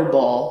shadow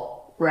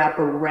ball wrap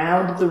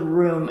around the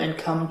room and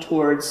come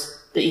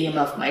towards the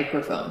EMF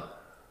microphone.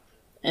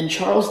 And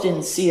Charles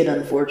didn't see it,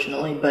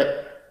 unfortunately,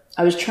 but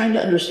I was trying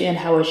to understand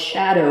how a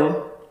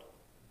shadow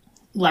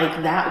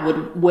like that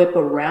would whip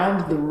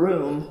around the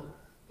room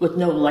with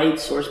no light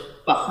source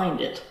behind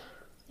it.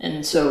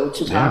 And so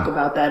to talk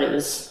about that, it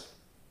was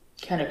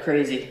kind of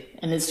crazy.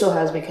 And it still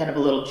has me kind of a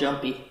little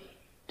jumpy,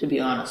 to be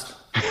honest.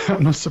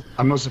 I'm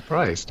not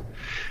surprised.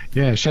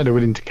 Yeah, shadow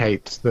would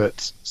indicate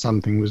that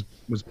something was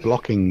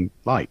blocking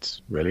light,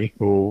 really.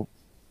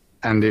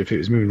 And if it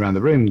was moving around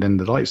the room, then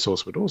the light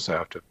source would also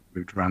have to have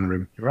moved around the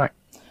room. You're right.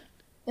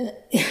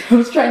 I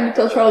was trying to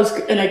tell Charles,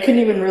 and I couldn't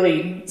even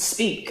really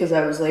speak because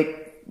I was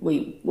like,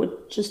 wait,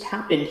 what just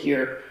happened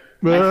here?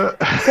 My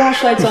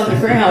flashlight's on the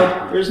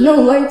ground. There's no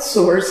light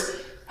source.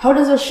 How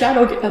does a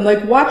shadow get... I'm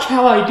like, watch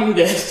how I do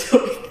this.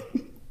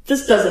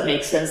 This doesn't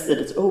make sense that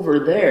it's over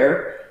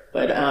there.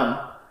 But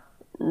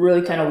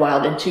really kind of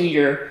wild. And to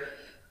your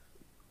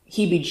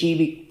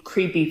heebie-jeebie,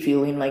 creepy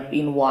feeling like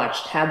being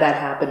watched, had that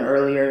happen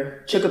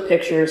earlier. Took a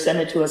picture, sent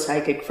it to a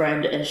psychic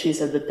friend, and she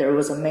said that there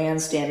was a man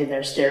standing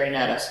there staring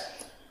at us.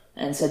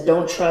 And said,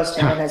 don't trust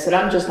him. And I said,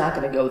 I'm just not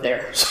going to go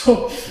there.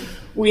 So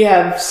we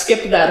have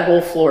skipped that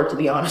whole floor, to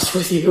be honest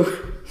with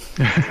you.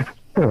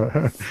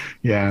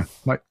 Yeah,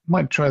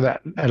 might try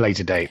that at a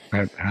later date,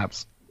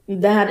 perhaps.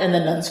 That and the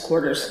nuns'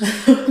 quarters.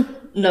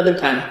 Another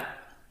time.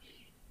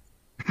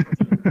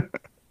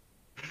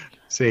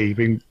 See,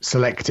 being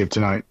selective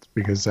tonight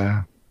because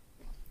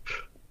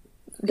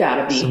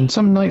Gotta be.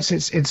 some nights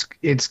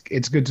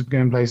it's good to go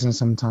in place, and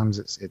sometimes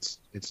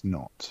it's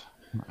not.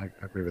 I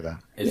agree with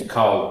that. It's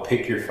called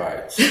pick your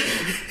fights.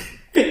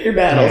 Pick your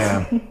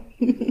battles.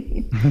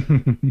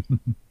 Yeah.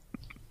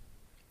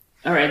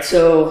 All right,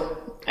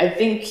 so I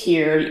think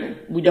here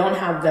we don't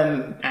have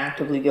them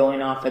actively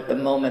going off at the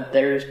moment.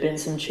 There's been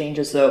some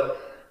changes, though.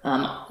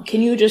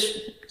 Can you just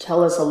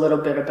tell us a little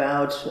bit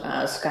about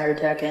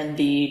Skyrtech and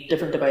the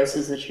different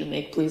devices that you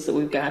make, please, that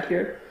we've got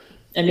here,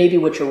 and maybe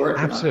what you're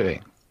working on?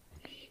 Absolutely.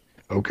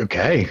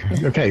 Okay.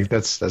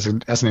 That's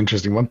an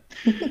interesting one.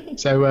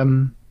 So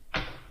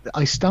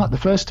the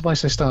first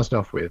device I started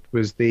off with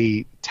was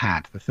the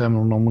TAD, the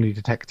thermal anomaly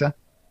detector,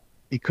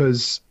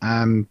 because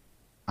I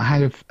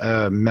had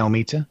a Mel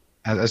meter,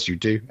 as you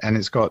do, and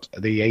it's got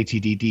the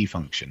ATDD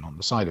function on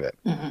the side of it.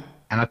 Mm-hmm.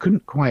 And I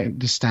couldn't quite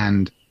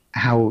understand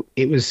how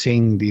it was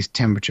seeing these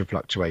temperature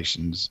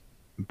fluctuations,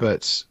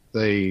 but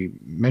the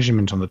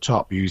measurement on the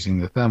top using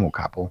the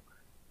thermocouple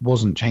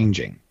wasn't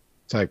changing.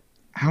 So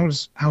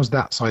how's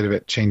that side of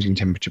it changing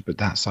temperature, but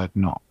that side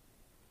not?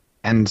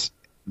 And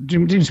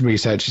doing some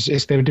research,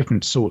 there are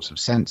different sorts of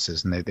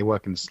sensors, and they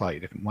work in slightly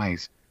different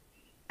ways.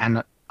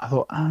 And I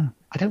thought, I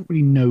don't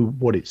really know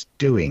what it's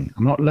doing.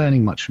 I'm not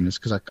learning much from this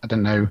because I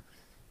don't know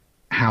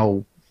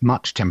how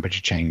much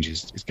temperature change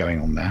is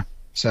going on there.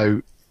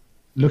 So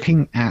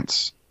looking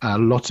at a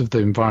lot of the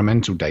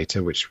environmental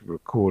data, which we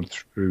record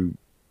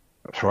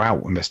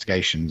throughout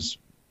investigations,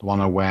 the one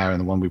aware and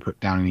the one we put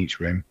down in each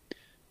room,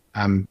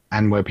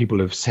 and where people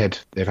have said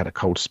they've had a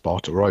cold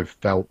spot, or I've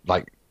felt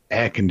like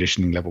air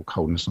conditioning level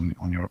coldness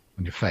on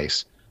your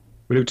face.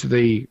 We looked at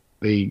the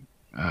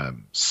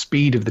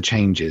speed of the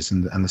changes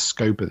and the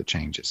scope of the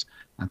changes,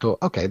 and thought,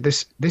 okay,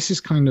 this is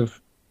kind of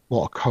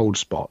what a cold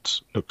spot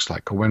looks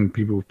like, or when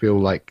people feel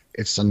like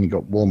it's suddenly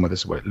got warmer,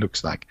 this is what it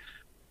looks like.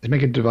 Let's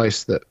make a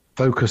device that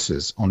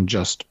focuses on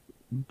just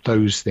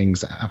those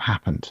things that have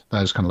happened,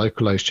 those kind of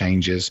localized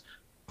changes,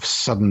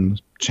 sudden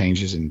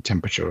changes in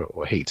temperature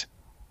or heat.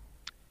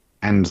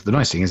 And the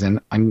nice thing is then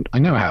I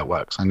know how it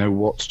works. I know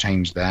what's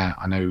changed there.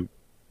 I know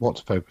what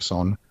to focus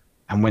on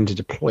and when to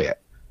deploy it.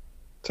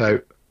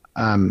 So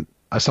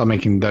I started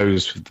making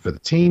those for the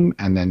team,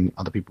 and then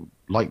other people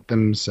liked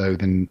them. So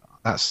then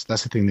that's the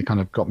thing that kind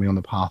of got me on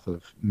the path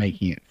of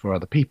making it for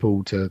other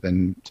people to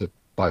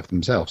buy for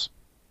themselves.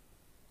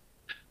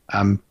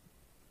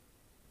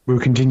 We'll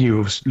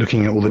continue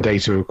looking at all the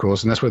data, of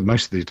course, and that's where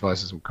most of these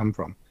devices will come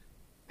from.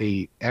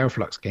 The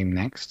Aeroflux came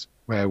next,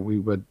 where we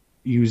were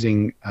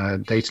using a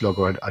data log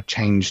or a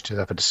change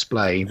to a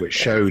display which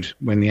showed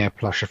when the air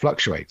pressure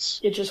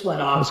fluctuates. It just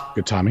went off. That's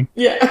good timing.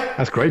 Yeah.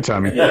 That's great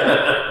timing.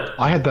 Yeah.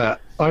 I had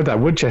that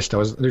wood chest. I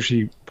was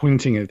literally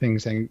pointing at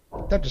things saying,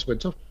 that just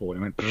went off before.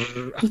 And it went...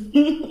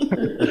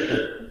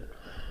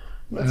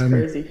 That's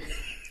crazy.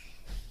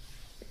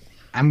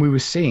 And we were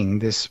seeing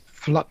this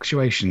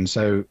fluctuation,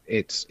 so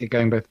it's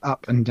going both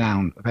up and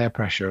down of air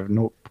pressure of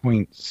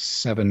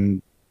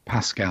 0.7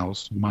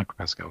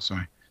 micropascals,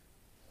 sorry.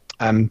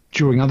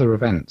 During other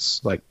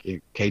events, like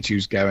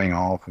K2's going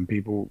off and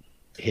people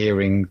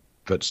hearing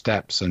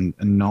footsteps and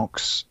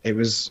knocks, it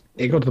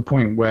got to the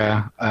point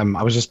where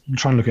I was just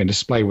trying to look at a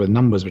display where the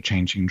numbers were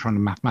changing and trying to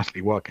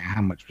mathematically work out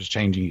how much was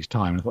changing each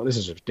time. And I thought, this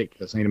is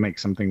ridiculous. I need to make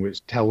something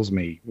which tells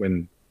me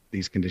when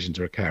these conditions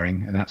are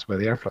occurring, and that's where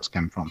the Aeroflux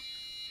came from.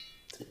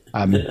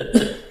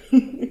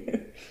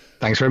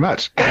 Thanks very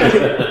much.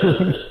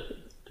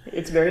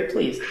 It's very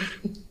pleased.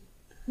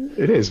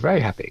 It is very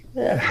happy.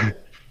 Yeah.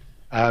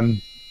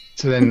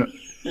 So then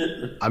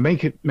I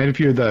made a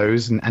few of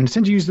those and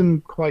tend to use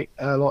them quite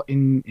a lot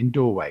in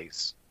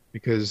doorways,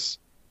 because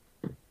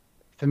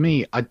for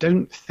me, I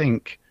don't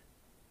think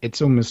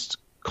it's almost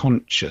a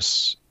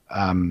conscious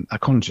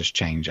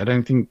change. I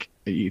don't think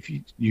if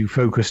you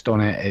focused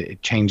on it,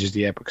 it changes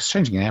the air, because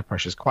changing air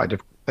pressure is quite a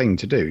difficult thing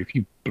to do. If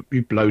you've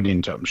blown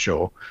into it, I'm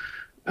sure,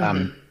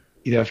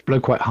 you have to blow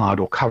quite hard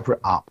or cover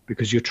it up,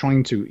 because you're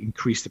trying to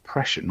increase the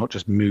pressure, not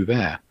just move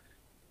air.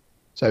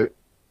 So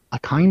I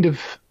kind of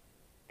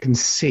can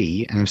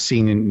see, and I've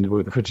seen in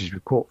the footage we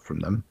caught from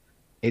them,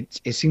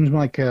 it seems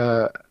like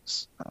a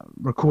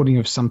recording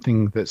of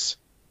something that's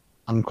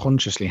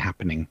unconsciously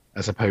happening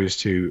as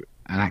opposed to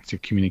an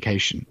active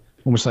communication,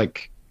 almost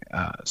like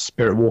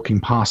spirit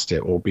walking past it,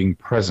 or being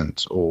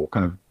present, or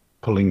kind of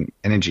pulling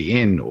energy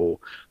in, or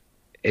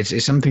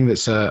it's something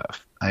that's a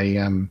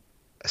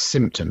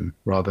symptom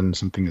rather than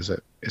something as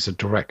a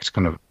direct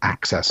kind of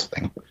access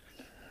thing.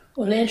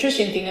 Well, the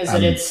interesting thing is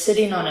that it's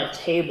sitting on a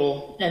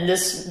table, and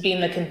this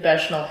being the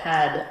confessional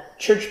had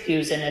church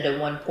pews in it at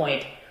one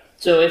point.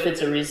 So if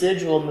it's a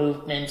residual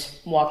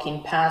movement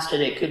walking past it,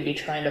 it could be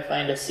trying to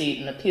find a seat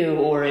in the pew,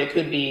 or it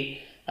could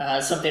be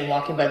something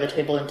walking by the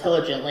table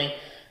intelligently.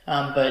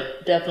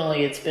 But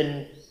definitely it's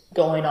been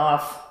going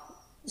off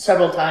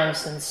several times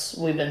since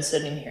we've been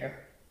sitting here.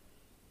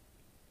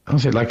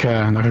 Was it like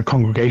a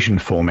congregation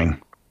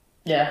forming?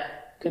 Yeah,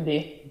 could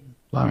be.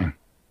 Blimey.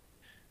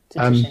 It's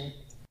interesting.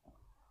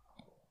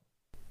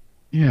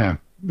 Yeah,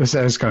 that's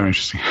kind of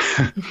interesting.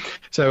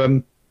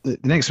 So the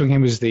next one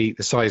came was the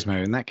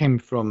seismo, and that came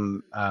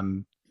from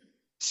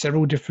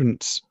several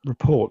different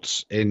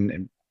reports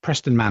in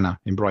Preston Manor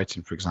in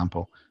Brighton, for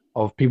example,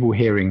 of people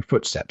hearing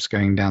footsteps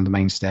going down the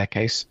main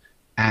staircase.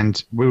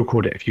 And we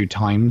recorded it a few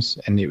times,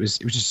 and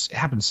it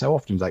happened so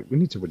often. It's like, we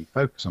need to really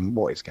focus on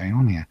what is going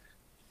on here.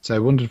 So I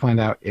wanted to find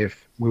out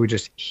if we were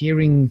just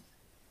hearing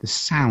the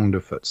sound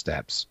of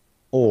footsteps,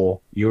 or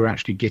you were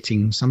actually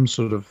getting some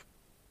sort of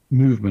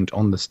movement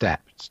on the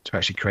steps to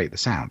actually create the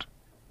sound.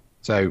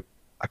 So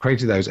I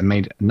created those and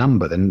made a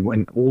number, then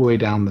went all the way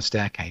down the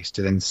staircase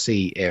to then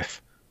see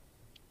if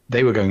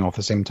they were going off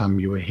the same time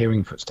you were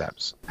hearing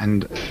footsteps.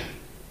 And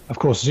of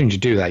course, as soon as you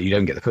do that, you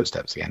don't get the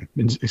footsteps again,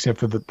 except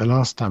for the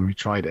last time we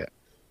tried it.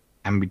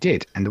 And we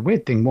did. And the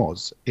weird thing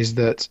is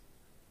that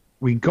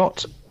we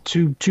got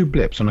two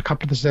blips on a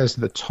couple of the stairs to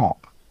the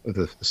top of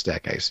the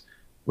staircase,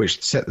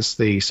 which set the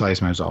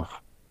seismos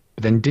off,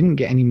 but then didn't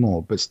get any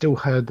more, but still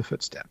heard the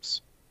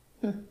footsteps.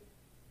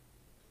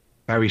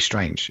 Very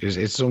strange.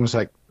 It's almost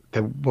like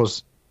there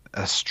was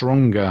a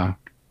stronger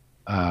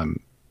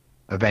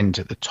event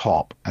at the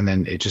top, and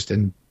then it just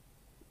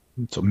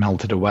sort of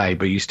melted away,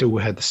 but you still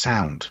heard the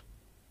sound,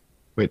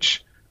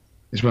 which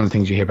is one of the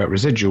things you hear about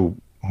residual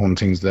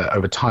hauntings, that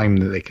over time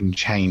that they can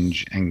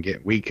change and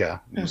get weaker.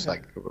 It's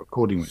like a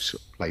recording which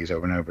sort of plays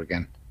over and over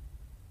again.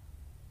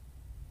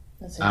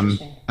 That's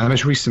interesting. And the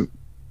most recent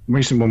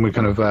one we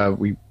kind of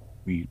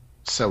we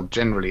sell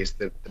generally is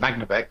the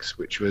Magnavox,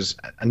 which was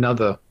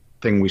another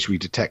thing which we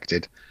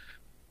detected,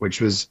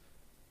 which was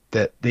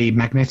that the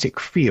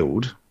magnetic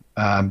field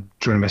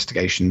during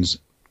investigations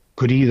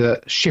could either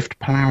shift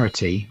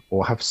polarity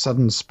or have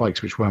sudden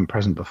spikes which weren't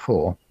present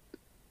before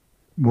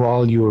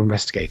while you were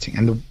investigating.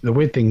 And the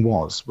weird thing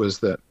was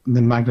that the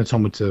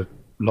magnetometer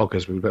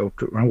loggers we were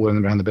all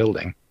around the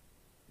building,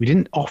 we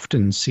didn't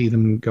often see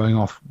them going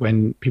off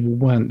when people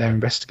weren't there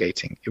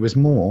investigating. It was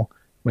more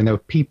when there were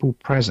people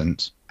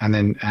present and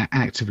then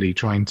actively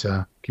trying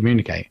to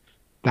communicate.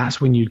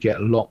 That's when you'd get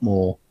a lot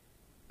more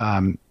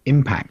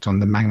impact on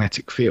the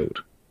magnetic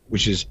field,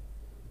 which is,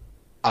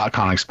 I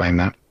can't explain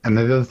that. And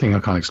the other thing I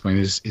can't explain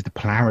is the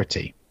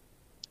polarity.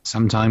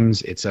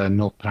 Sometimes it's a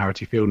north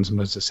polarity field, and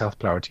sometimes it's a south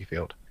polarity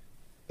field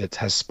that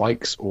has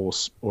spikes or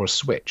a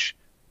switch.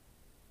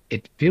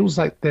 It feels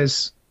like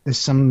there's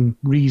some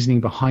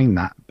reasoning behind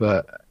that,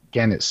 but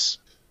again,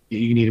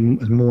 you need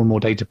more and more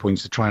data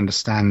points to try and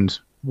understand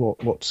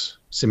what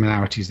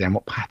similarities there and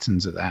what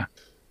patterns are there.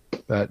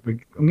 But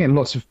I'm getting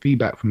lots of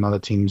feedback from other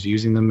teams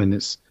using them, and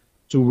it's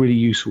all really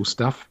useful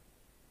stuff.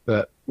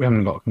 But we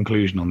haven't got a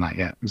conclusion on that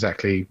yet,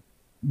 exactly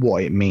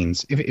what it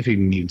means. If it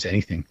even means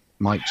anything, it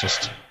might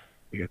just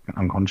be an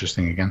unconscious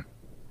thing again.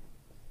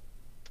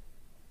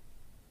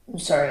 I'm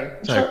sorry.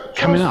 So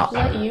coming up, is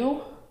that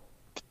you?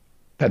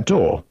 That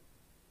door.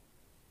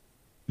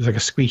 There's like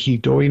a squeaky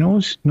door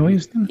noise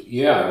then?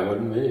 Yeah, it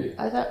wasn't me.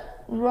 I thought,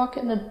 rock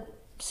in the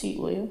seat,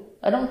 will you?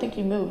 I don't think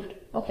you moved.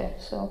 Okay,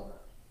 so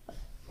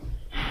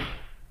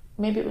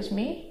maybe it was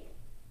me?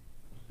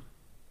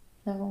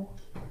 No.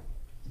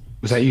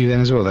 Was that you then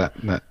as well?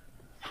 That.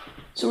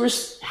 So we're.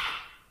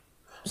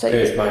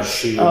 There's my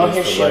shoe. Oh,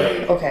 his shoe.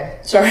 Okay,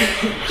 sorry.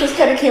 Just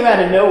kind of came out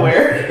of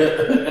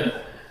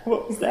nowhere.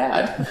 What was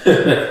that?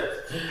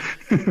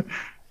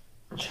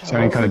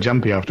 Sounding kind of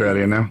jumpy after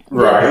earlier now.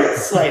 Right.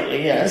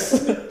 Slightly,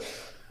 yes.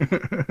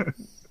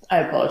 I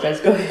apologize.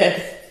 Go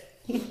ahead.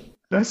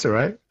 That's all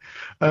right.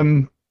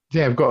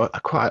 Yeah, I've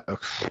got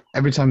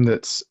every time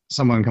that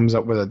someone comes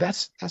up with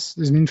there's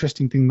an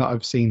interesting thing that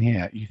I've seen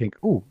here. You think,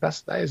 oh,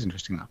 that is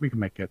interesting. We can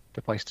make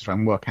a place to try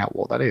and work out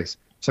what that is.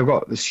 So I've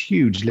got this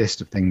huge list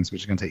of things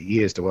which are going to take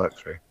years to work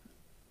through.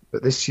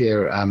 But this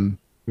year,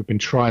 we've been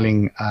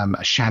trialing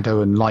a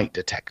shadow and light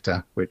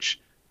detector, which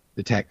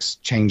detects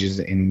changes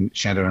in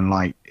shadow and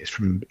light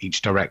from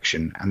each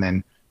direction, and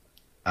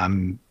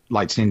then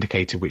lights an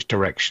indicator which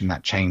direction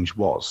that change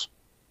was.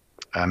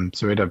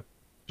 So we had a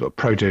sort of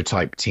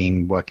prototype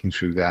team working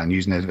through that and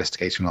using those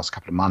investigations for the last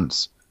couple of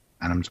months.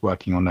 And I'm just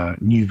working on a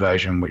new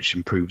version which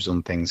improves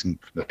on things and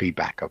the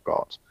feedback I've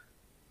got.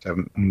 So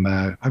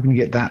I'm hoping to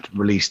get that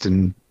released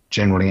and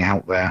generally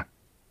out there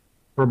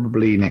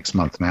probably next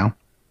month now,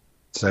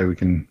 so we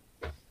can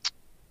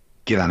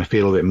get that a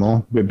feel a bit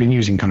more. We've been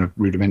using kind of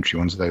rudimentary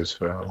ones of those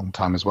for a long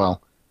time as well,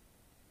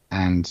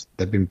 and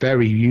they've been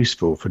very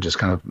useful for just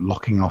kind of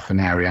locking off an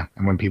area.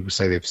 And when people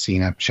say they've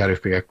seen a shadow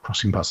figure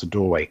crossing past the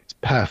doorway, it's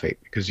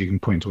perfect because you can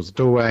point towards the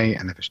doorway,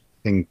 and if a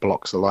thing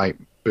blocks the light,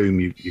 boom,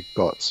 you've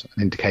got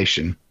an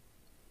indication.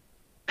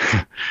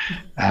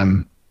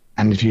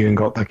 And if you've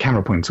got the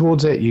camera pointing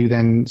towards it, you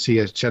then see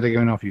a shadow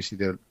going off, you see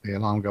the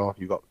alarm go off,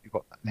 you've got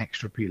an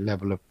extra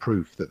level of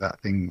proof that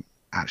thing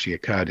actually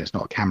occurred. It's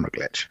not a camera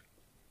glitch.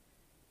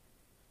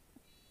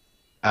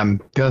 The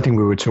other thing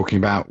we were talking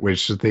about,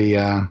 which is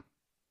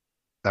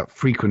that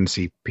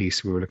frequency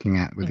piece we were looking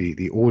at with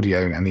the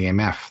audio and the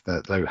EMF,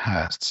 the low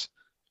hertz.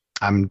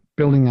 I'm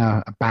building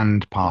a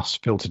band pass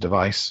filter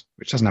device,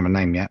 which doesn't have a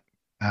name yet,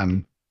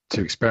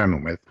 to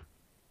experiment with.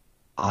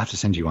 I'll have to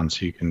send you one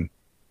so you can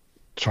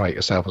try it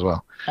yourself as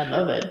well. I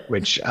love it.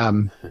 Which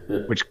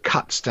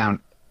cuts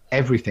down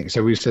everything.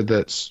 So we've said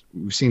that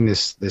we've seen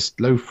this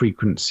low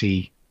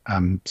frequency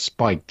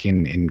spike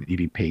in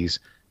EVPs.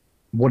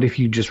 What if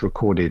you just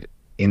recorded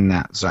in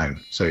that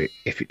zone? So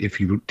if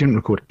you didn't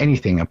record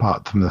anything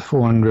apart from the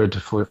 400 to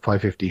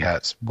 550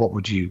 hertz, what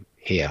would you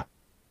hear?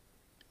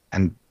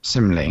 And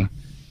similarly,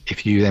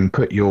 if you then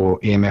put your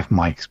EMF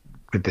mic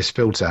with this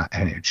filter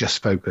and it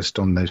just focused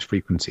on those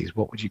frequencies,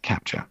 what would you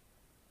capture?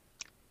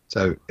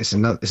 So it's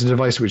a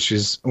device which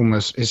is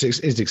almost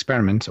is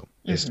experimental.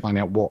 Mm-hmm. It's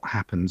finding out what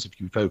happens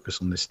if you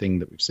focus on this thing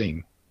that we've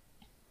seen.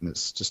 And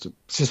it's just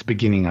a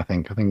beginning. I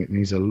think it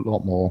needs a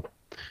lot more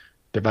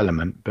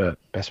development, but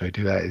best way to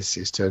do that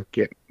is to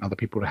get other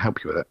people to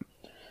help you with it.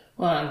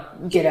 Well,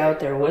 get out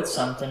there with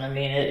something. I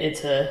mean,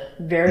 it's a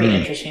very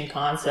interesting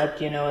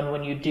concept, and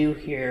when you do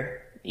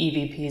hear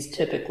EVPs,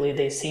 typically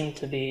they seem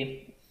to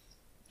be,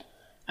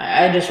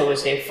 I just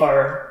always say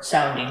far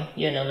sounding,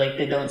 like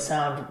they don't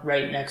sound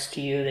right next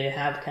to you. They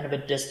have kind of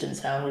a distant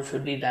sound, which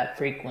would be that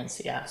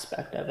frequency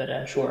aspect of it,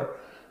 I'm sure.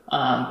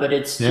 But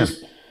it's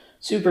just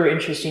super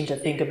interesting to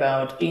think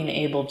about being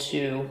able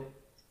to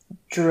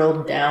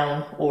drill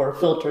down or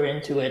filter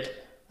into it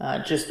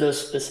just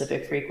those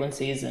specific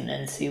frequencies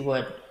and see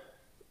what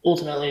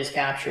ultimately is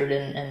captured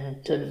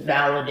and to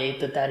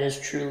validate that is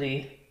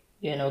truly,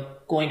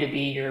 going to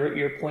be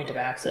your point of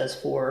access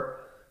for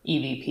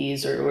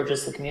EVPs or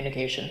just the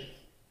communication.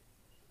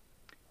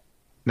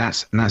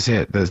 That's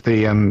it. There's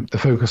the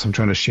focus I'm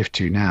trying to shift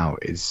to now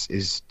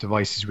is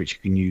devices which you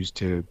can use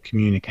to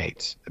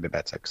communicate a bit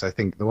better, because I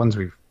think the ones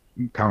we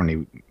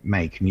currently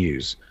make and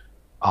use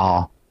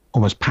are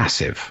almost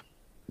passive.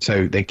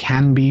 So they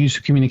can be used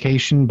for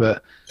communication,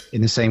 but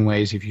in the same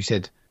way as if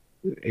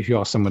you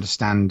ask someone to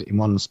stand in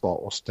one spot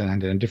or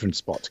stand in a different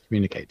spot to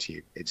communicate to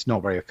you, it's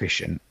not very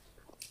efficient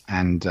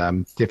and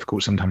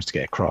difficult sometimes to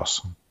get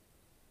across.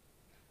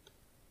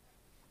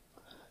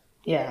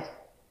 Yeah.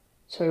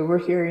 So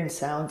we're hearing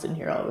sounds in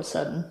here all of a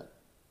sudden.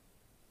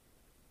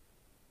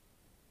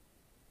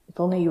 If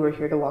only you were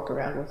here to walk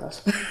around with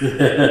us.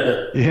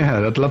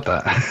 Yeah, I'd love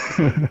that.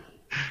 I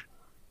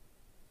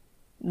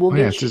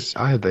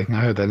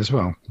heard that as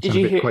well. Did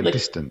you hear quite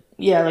distant?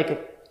 Yeah, like a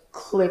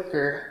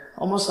clicker,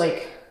 almost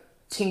like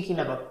tinking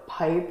of a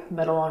pipe,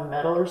 metal on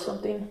metal or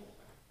something.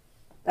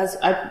 That's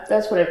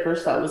what I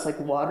first thought was like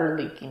water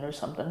leaking or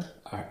something.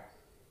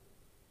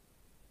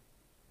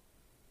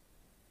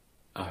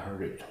 I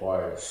heard it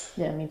twice.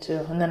 Yeah, me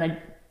too. And then I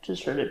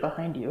just heard it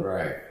behind you.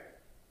 Right.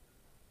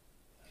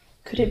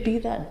 Could it be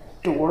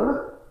that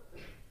door?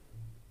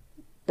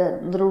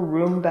 That little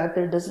room back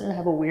there, doesn't it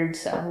have a weird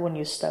sound when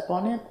you step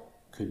on it?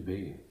 Could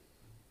be.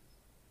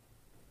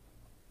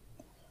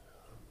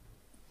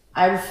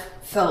 I've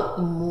felt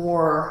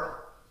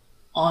more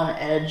on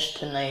edge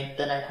tonight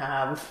than I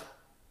have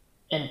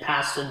in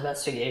past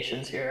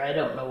investigations here. I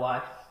don't know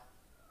why.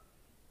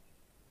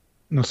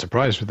 Not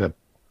surprised with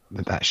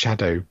that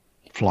shadow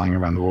flying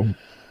around the wall.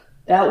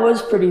 That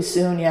was pretty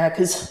soon, yeah,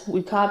 because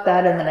we caught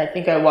that, and then I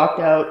think I walked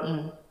out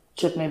and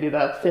took maybe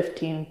about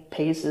 15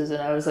 paces,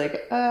 and I was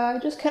like, I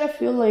just kind of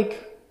feel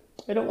like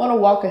I don't want to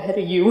walk ahead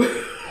of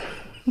you.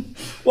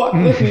 Walk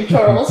with me,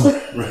 Charles.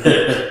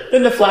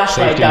 Then the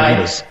flashlight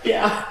died.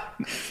 Yeah,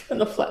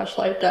 and the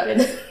flashlight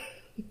died.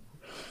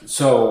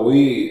 So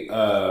we,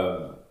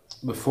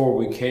 before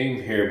we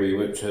came here, we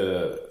went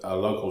to a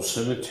local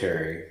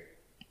cemetery,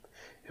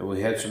 and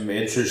we had some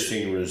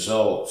interesting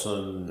results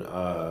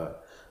on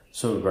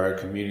some of our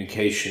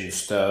communication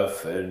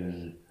stuff,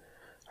 and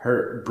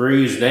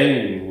Bree's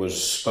name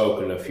was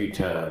spoken a few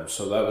times,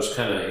 so that was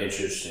kind of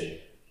interesting.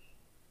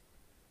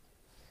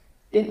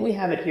 Didn't we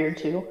have it here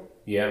too?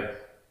 Yeah.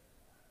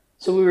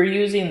 So we were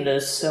using the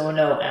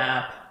Sono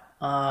app,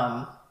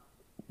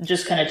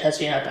 just kind of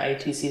testing out the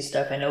ITC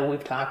stuff. I know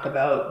we've talked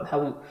about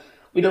how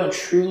we don't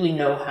truly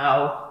know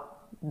how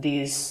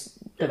these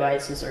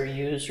devices are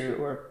used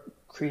or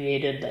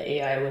created, the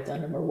AI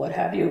within them or what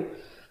have you.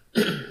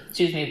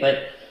 Excuse me,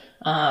 but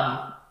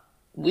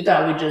we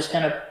thought we'd just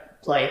kind of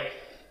play.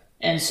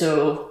 And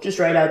so just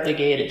right out the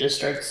gate, it just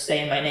starts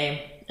saying my name.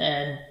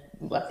 And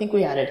I think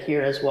we had it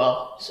here as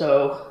well.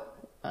 So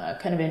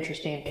kind of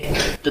interesting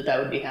that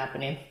would be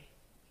happening.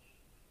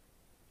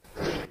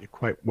 You're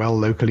quite well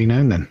locally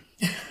known then.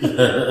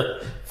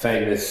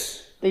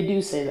 Famous. They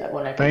do say that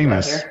when I come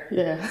Famous. Here.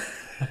 Yeah.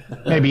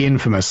 Maybe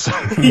infamous.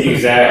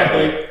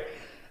 Exactly.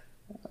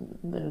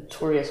 The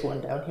notorious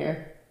one down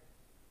here.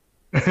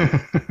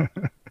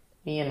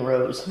 Me and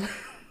Rose.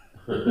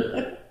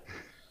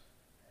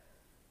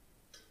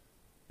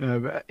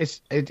 But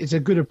it's a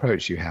good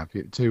approach you have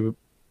to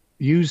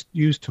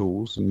use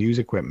tools and use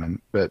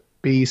equipment, but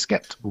be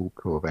skeptical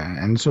of it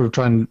and sort of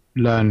try and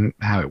learn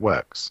how it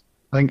works.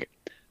 I think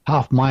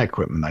half my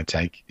equipment I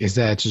take is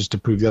there just to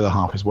prove the other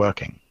half is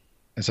working.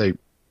 And so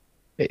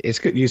it's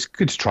good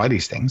to try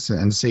these things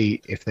and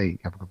see if they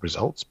have good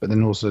results, but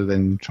then also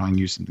then try and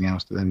use something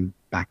else to then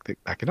back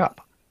it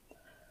up.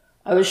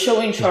 I was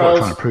showing That's what Charles.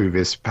 I'm trying to prove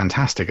is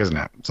fantastic, isn't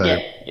it? So Yeah,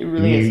 it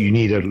really is. you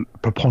need a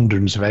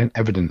preponderance of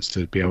evidence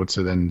to be able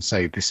to then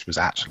say this was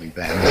actually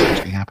there, this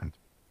actually happened.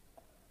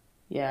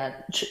 Yeah,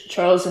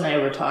 Charles and I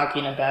were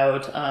talking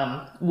about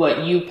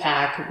what you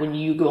pack when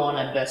you go on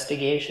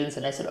investigations,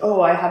 and I said,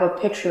 "Oh, I have a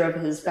picture of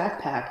his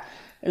backpack."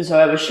 And so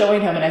I was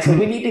showing him, and I said,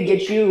 "We need to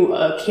get you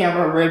a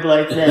camera rig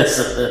like this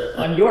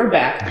on your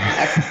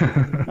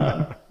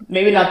backpack.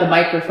 Maybe not the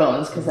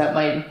microphones, because that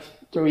might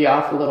throw you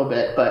off a little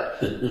bit, but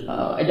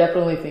I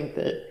definitely think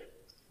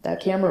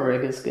that camera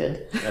rig is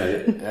good."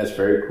 That's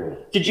very cool.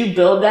 Did you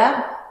build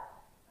that?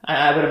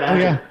 I would imagine. Oh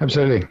yeah,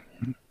 absolutely.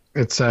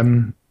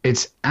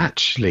 It's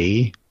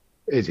actually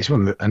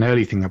an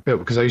early thing I built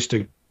because I used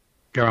to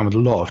go around with a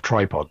lot of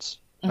tripods,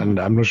 and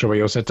I'm not sure where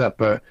you're set up,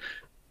 but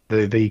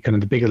the kind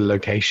of the bigger the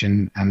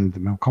location and the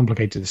more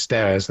complicated the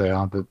stairs they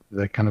are,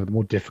 the kind of the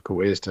more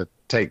difficult it is to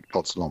take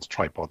lots and lots of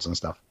tripods and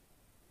stuff.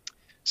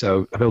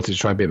 So I built it to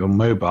try a bit more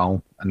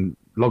mobile and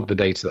log the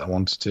data that I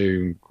wanted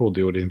to, record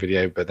the audio and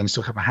video, but then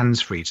still have my hands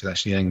free to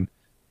actually then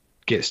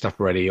get stuff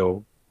ready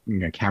or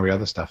carry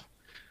other stuff.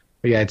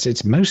 But yeah,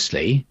 it's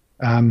mostly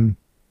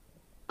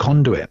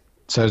conduit.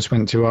 So I just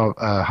went to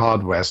a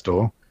hardware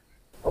store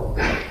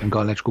and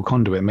got electrical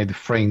conduit and made the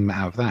frame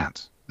out of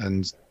that,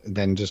 and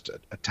then just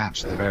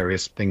attached the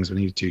various things we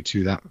needed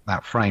to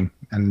that frame.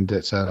 And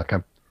it's like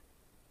a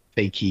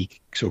fakey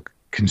sort of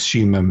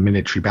consumer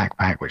military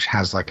backpack, which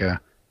has like a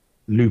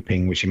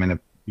looping, which you're meant to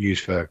use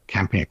for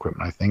camping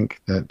equipment, I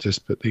think, that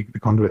just put the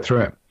conduit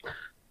through it.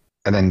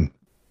 And then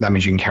that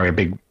means you can carry a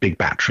big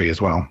battery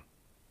as well.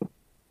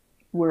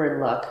 We're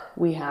in luck.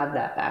 We have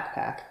that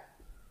backpack.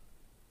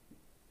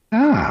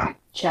 Ah.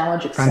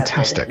 Challenge accepted.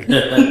 Fantastic.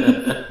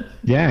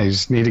 Yeah, you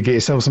just need to get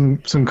yourself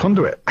some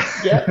conduit.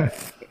 Yep.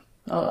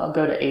 I'll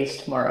go to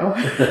Ace tomorrow.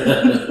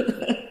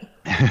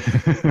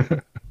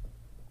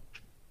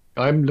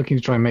 I'm looking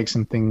to try and make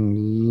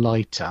something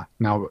lighter.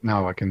 Now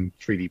I can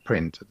 3D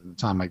print. At the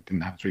time I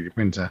didn't have a 3D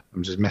printer.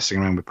 I'm just messing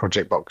around with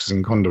project boxes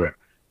and conduit.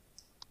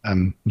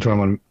 I'm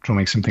trying to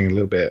make something a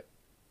little bit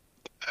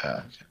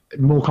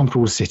more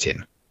comfortable to sit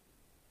in.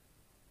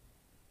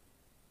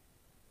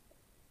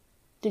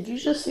 Did you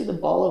just see the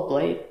ball of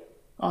light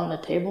on the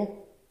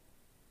table?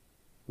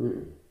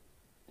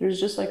 There's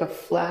just like a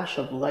flash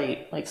of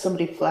light. Like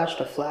somebody flashed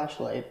a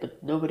flashlight,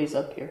 but nobody's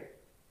up here.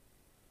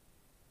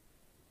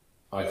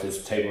 Like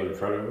this table in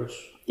front of us?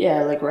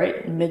 Yeah, like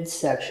right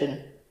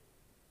midsection.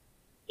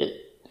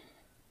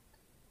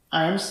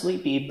 I am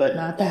sleepy, but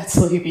not that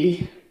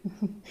sleepy.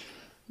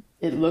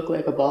 It looked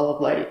like a ball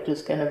of light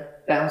just kind of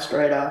bounced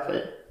right off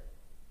it.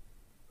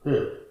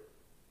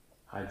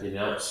 I did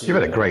not see You've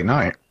had a that. great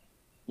night.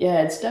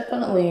 Yeah, it's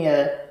definitely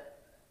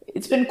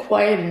it's been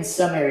quiet in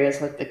some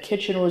areas. Like the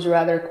kitchen was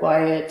rather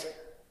quiet,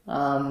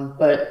 and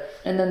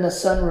then the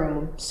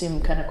sunroom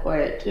seemed kind of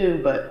quiet too.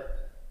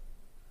 But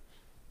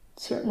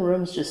certain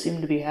rooms just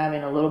seem to be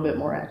having a little bit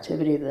more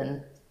activity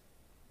than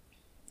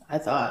I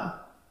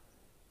thought.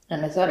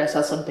 And I thought I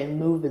saw something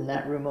move in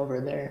that room over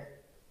there.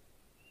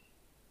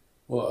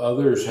 Well,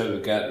 others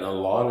have gotten a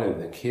lot in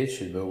the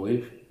kitchen, but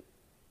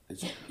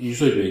it's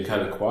usually been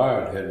kind of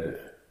quiet, hasn't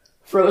it?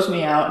 Froze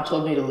me out and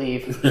told me to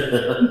leave.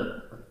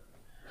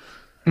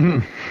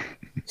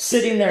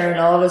 Sitting there, and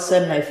all of a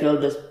sudden I feel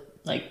this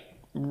like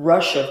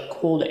rush of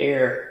cold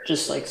air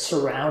just like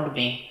surround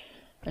me.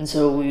 And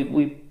so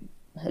we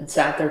had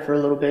sat there for a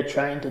little bit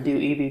trying to do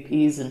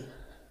EVPs and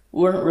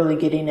weren't really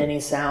getting any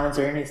sounds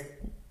or any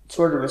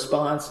sort of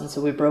response. And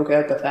so we broke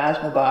out the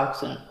Phasma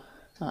box and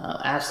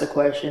asked the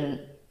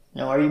question,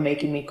 are you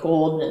making me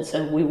cold? And it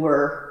said we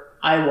were.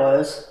 I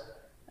was.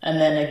 And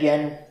then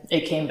again,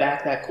 it came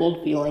back, that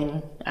cold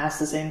feeling, asked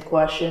the same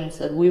question,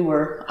 said we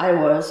were, I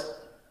was.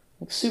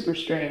 Like super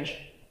strange.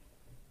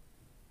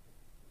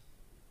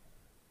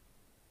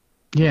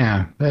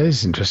 Yeah, that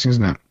is interesting,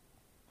 isn't it?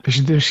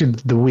 There's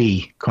the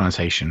we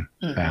connotation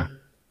there.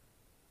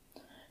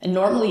 And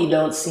normally you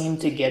don't seem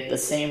to get the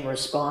same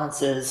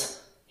responses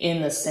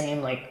in the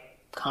same like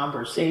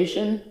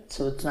conversation.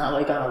 So it's not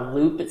like on a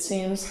loop, it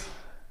seems.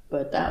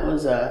 But that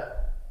was I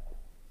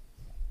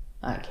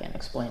can't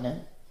explain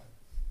it.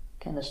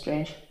 Kind of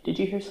strange. Did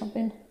you hear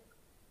something?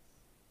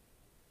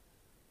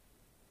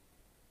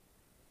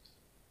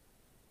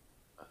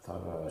 I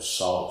thought I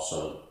saw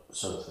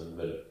something,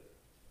 but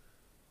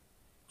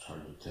it's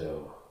hard to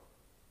tell.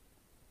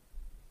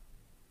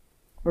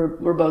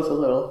 We're both a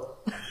little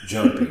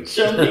Jumpy.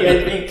 jumpy,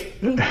 I think.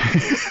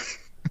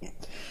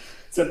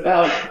 It's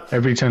about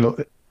Every tiny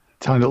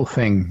little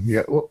thing.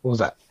 Yeah, what was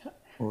that?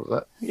 What was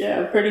that?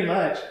 Yeah, pretty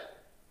much.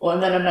 Well,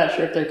 and then I'm not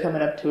sure if they're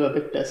coming up to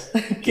evict us.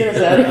 Get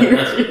us out of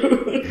here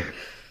too.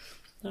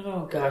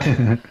 Oh gosh.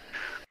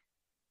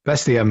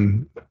 That's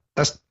the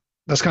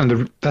that's kind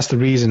of that's the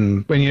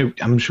reason when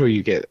I'm sure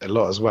you get a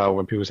lot as well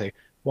when people say,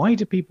 why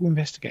do people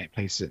investigate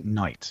places at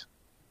night?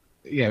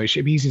 It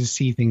should be easy to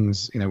see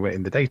things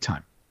in the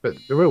daytime, but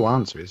the real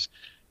answer is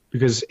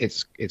because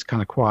it's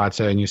kind of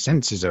quieter and your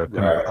senses are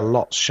kind of a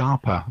lot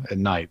sharper at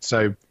night,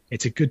 so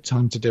it's a good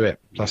time to do it.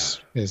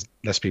 Plus there's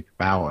less people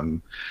about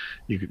and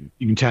you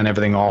can turn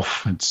everything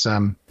off. It's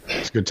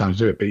it's a good time to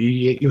do it. But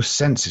your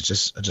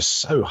senses are just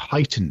so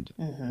heightened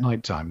at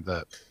nighttime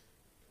that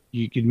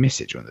you'd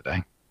miss it during the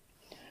day.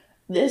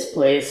 This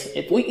place,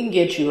 if we can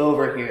get you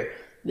over here,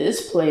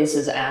 this place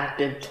is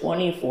active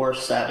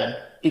 24/7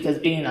 because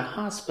being a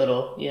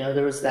hospital,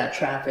 there was that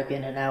traffic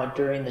in and out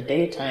during the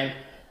daytime.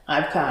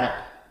 I've got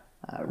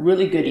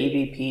really good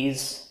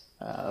EVPs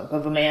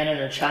of a man and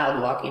a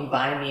child walking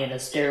by me in a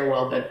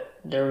stairwell, but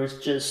there was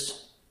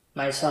just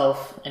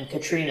myself and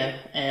Katrina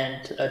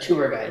and a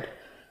tour guide.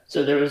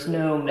 So there was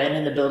no men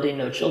in the building,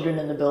 no children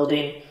in the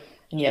building,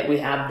 and yet we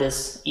have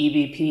this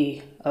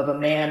EVP of a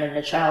man and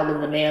a child,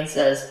 and the man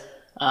says,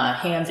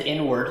 hands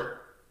inward,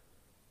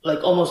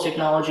 like almost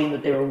acknowledging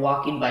that they were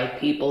walking by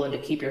people and to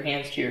keep your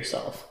hands to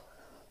yourself.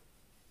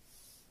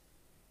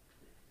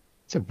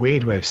 It's a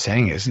weird way of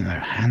saying it, isn't it?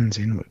 Hands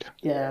inward.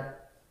 Yeah.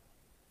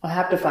 I'll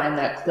have to find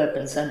that clip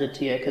and send it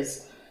to you,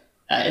 because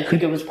I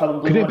think it was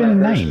probably Could it have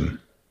been a name?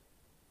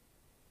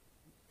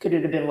 Could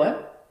it have been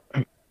what?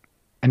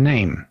 A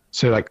name.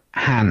 So like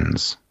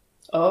hands.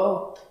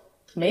 Oh,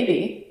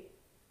 maybe.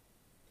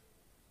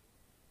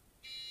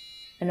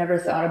 I never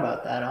thought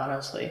about that,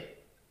 honestly.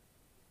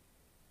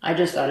 I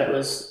just thought it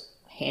was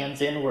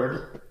hands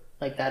inward,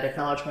 like that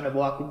acknowledgement of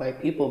walking by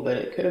people, but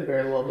it could have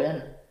very well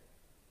been.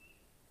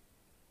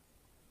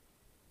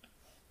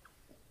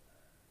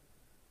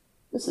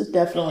 This is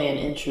definitely an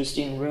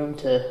interesting room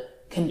to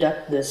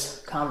conduct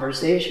this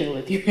conversation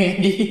with you,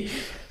 Andy,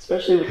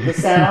 especially with the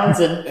sounds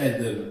and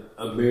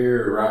a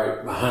mirror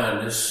right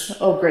behind us.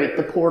 Oh, great,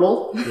 the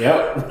portal.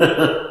 Yep.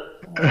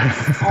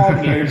 All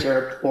mirrors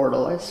are a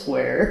portal, I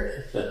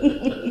swear.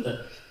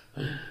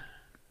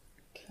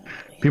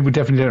 People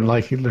definitely don't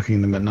like looking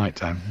at them at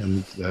nighttime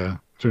and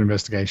through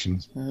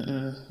investigations.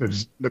 They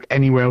just look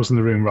anywhere else in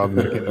the room rather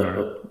than look at the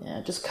mirror.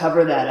 Yeah, just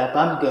cover that up.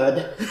 I'm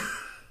good.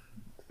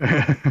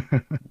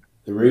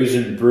 The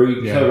reason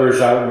Bree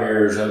covers our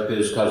mirrors up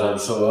is because I'm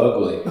so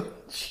ugly.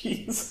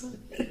 Jeez.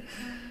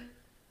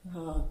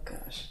 Oh,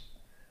 gosh.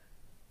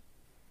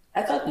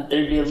 I thought that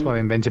there'd be That's why they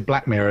invented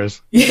black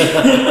mirrors.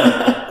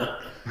 I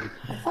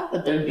thought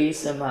that there'd be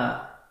some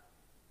more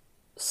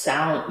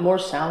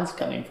sounds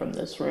coming from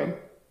this room.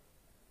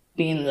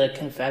 Being the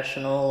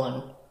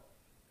confessional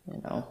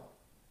and, I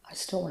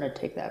still want to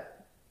take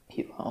that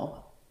pew home.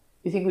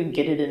 You think we can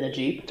get it in the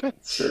Jeep?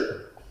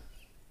 Sure.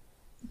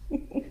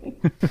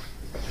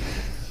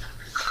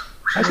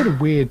 That's a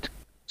weird,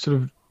 sort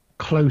of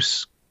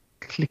close,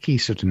 clicky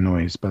sort of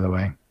noise, by the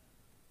way.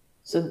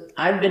 So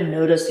I've been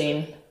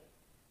noticing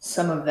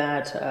some of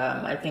that,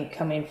 I think,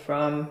 coming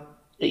from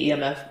the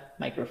EMF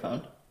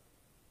microphone.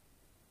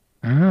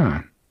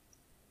 Ah.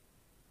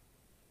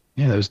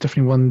 Yeah, there was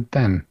definitely one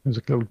then. There was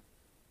a little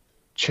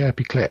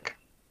chirpy click.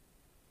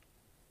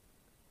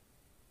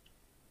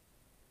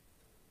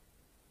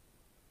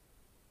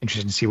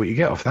 Interesting to see what you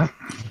get off that.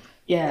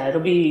 Yeah,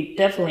 it'll be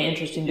definitely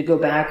interesting to go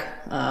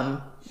back,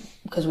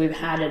 because we've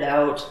had it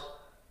out.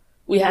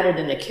 We had it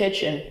in the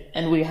kitchen,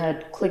 and we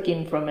had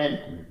clicking from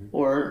it,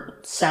 or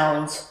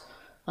sounds.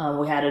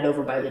 We had it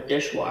over by the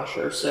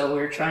dishwasher, so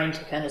we were trying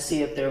to kind of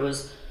see if there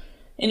was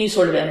any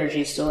sort of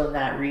energy still in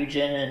that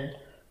region,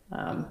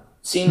 and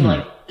seemed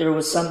like there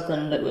was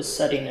something that was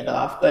setting it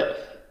off.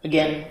 But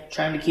again,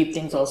 trying to keep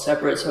things all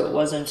separate so it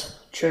wasn't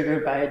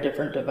triggered by a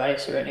different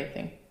device or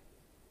anything.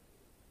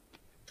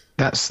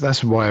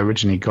 That's why I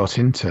originally got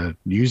into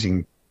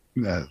using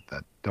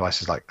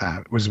devices like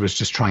that. Was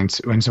just trying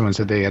to, when someone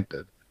said they had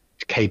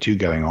K2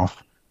 going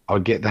off, I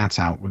would get that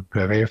out with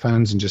pair of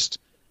earphones and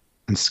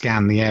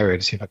scan the area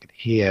to see if I could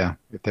hear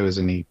if there was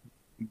any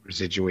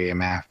residual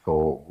EMF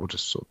or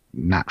just sort of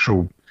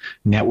natural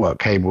network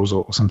cables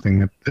or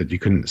something that you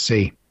couldn't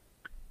see.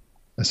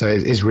 So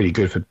it is really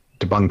good for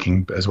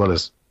debunking as well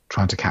as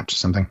trying to capture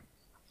something.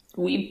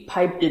 We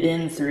piped it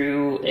in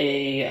through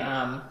a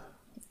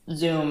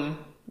Zoom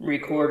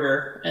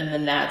recorder, and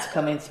then that's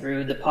coming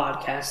through the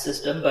podcast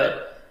system,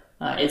 but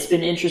it's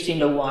been interesting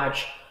to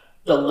watch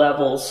the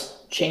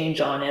levels change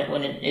on it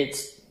when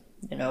it's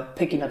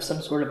picking up some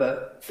sort of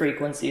a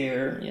frequency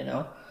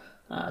or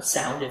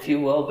sound, if you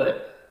will.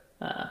 But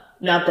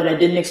not that I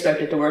didn't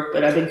expect it to work,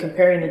 but I've been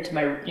comparing it to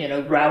my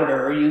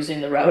router, or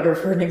using the router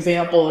for an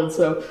example, and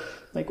so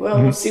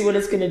we'll see what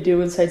it's going to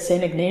do inside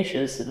St.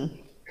 Ignatius, and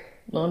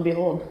lo and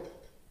behold.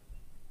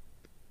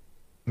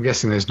 I'm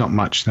guessing there's not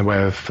much in the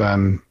way of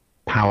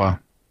power.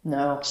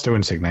 No. Still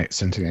in St.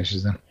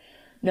 Ignatius then?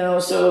 No,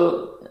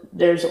 so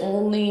there's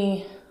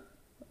only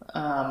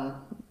 2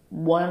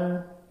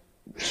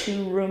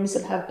 rooms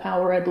that have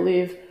power, I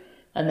believe,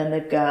 and then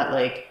they've got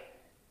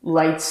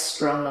lights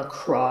strung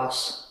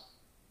across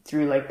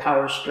through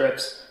power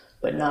strips,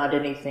 but not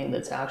anything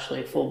that's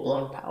actually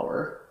full-blown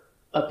power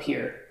up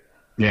here.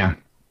 Yeah.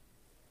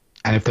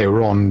 And if they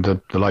were on,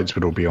 the lights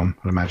would all be on,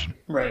 I'd imagine.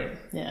 Right,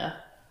 yeah.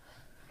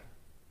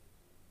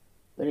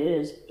 But it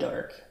is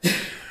dark.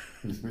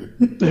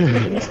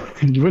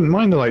 You wouldn't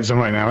mind the lights on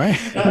right now, eh?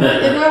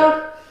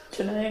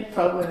 Tonight,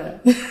 probably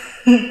not.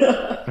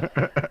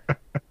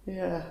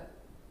 Yeah.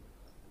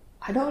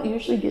 I don't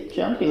usually get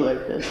jumpy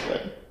like this,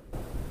 but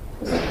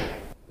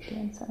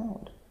damn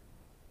sound.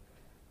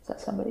 that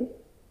somebody?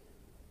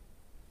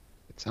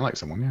 It sounds like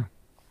someone, yeah.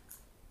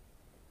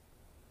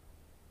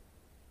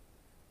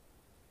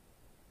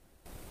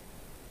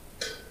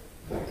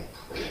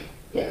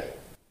 Yeah.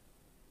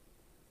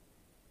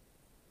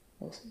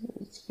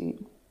 It's feet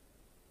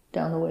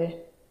down the way.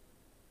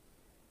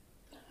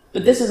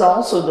 But this is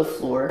also the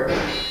floor.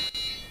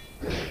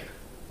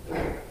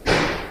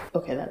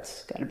 Okay,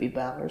 that's got to be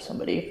Val or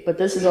somebody. But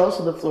this is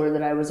also the floor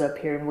that I was up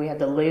here, and we had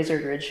the laser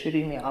grid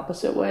shooting the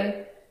opposite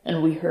way,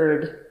 and we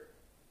heard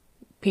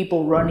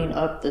people running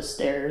up the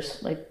stairs,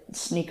 like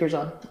sneakers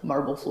on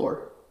marble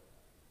floor.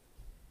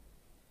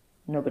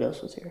 Nobody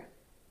else was here.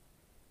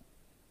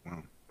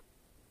 Wow.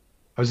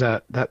 Was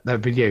that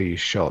video you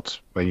shot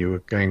where you were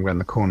going around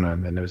the corner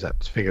and then there was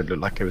that figure that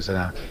looked like it was in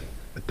a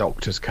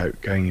doctor's coat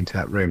going into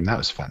that room? That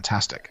was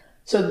fantastic.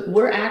 So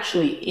we're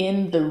actually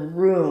in the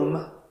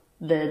room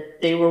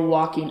that they were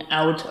walking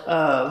out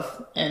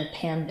of and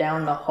panned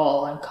down the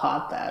hall and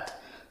caught that.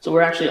 So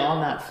we're actually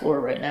on that floor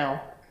right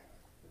now.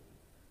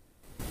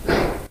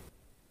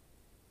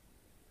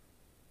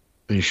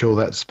 Are you sure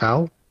that's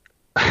Val?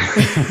 Do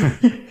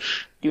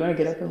you want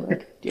to get up and look?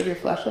 Do you have your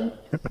flashlight?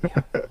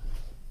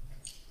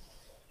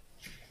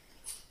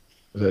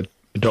 Was it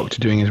a doctor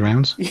doing his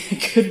rounds?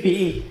 Could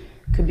be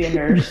a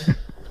nurse.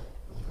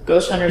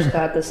 Ghost hunters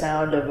got the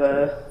sound of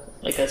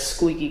a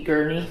squeaky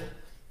gurney,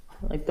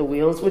 like the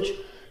wheels, which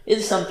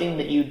is something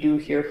that you do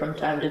hear from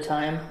time to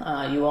time.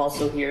 You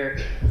also hear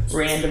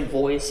random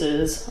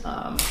voices.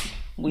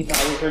 We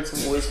thought we heard some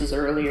voices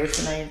earlier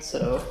tonight,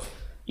 so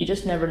you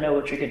just never know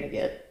what you're going to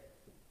get.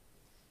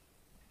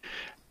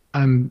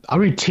 I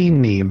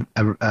routinely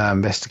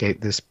investigate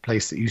this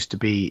place that used to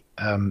be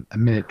a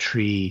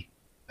military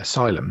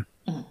asylum.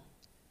 Mm.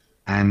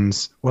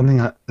 And one thing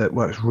that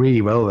works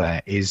really well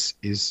there is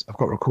I've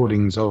got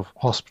recordings of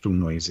hospital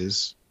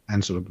noises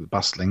and sort of the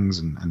bustlings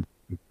and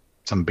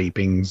some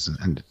beepings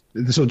and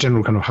the sort of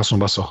general kind of hustle and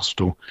bustle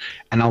hospital.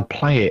 And I'll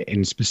play it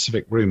in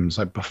specific rooms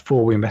like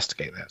before we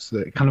investigate that, so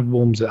that it kind of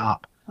warms it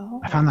up.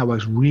 Oh. I found that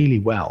works really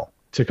well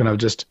to kind of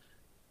just,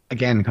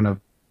 again, kind of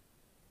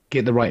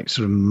get the right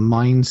sort of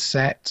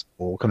mindset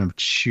or kind of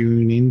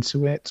tune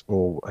into it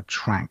or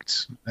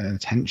attract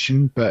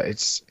attention. But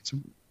it's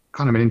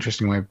kind of an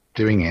interesting way of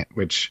doing it,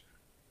 which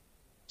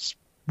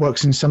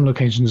works in some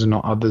locations and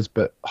not others.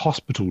 But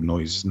hospital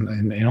noises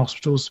in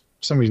hospitals, for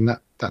some reason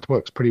that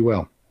works pretty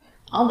well.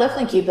 I'll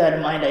definitely keep that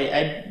in mind.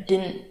 I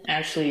didn't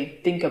actually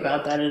think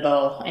about that at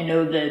all. I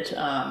know that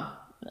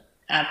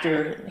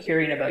after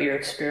hearing about your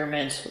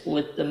experiments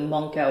with the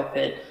monk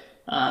outfit,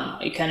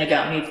 it kind of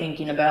got me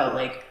thinking about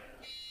like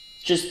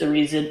just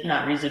the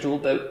not residual,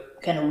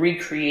 but kind of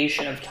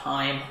recreation of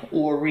time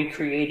or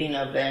recreating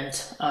an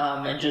event,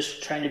 and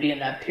just trying to be in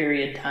that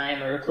period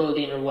time or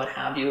clothing or what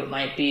have you it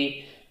might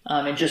be,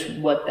 and just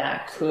what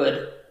that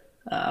could,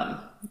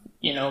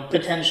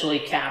 potentially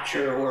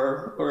capture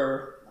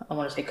or I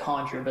want to say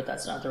conjure, but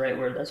that's not the right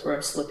word. That's where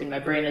I'm slipping. My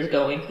brain is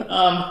going.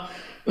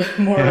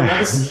 More or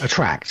less.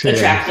 Attract.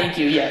 Attract, thank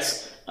you,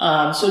 yes.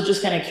 So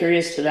just kind of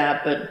curious to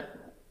that, but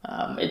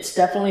it's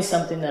definitely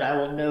something that I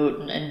will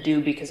note and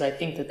do because I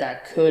think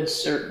that could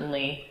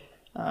certainly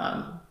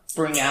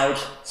bring out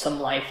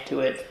some life to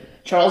it.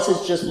 Charles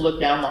has just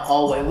looked down the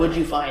hallway. What'd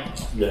you find?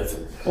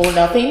 Nothing. Oh,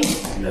 nothing?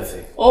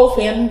 Nothing. Oh,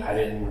 fan. I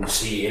didn't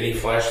see any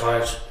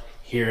flashlights,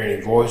 hear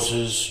any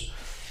voices.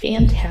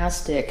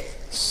 Fantastic.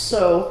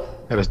 So...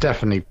 There was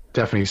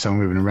definitely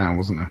someone moving around,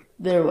 wasn't there?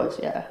 There was,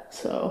 yeah.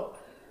 So...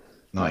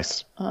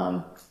 Nice.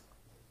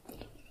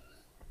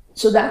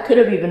 So that could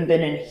have even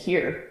been in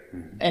here,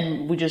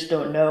 and we just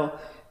don't know.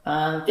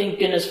 Thank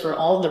goodness for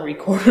all the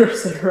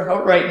recorders that are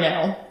out right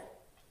now.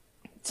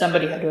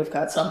 Somebody had to have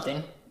got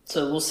something,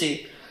 so we'll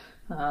see.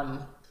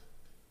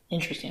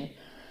 Interesting.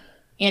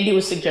 Andy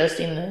was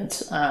suggesting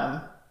that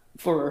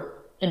for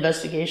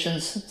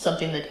investigations,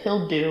 something that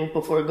he'll do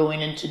before going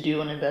in to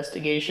do an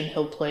investigation,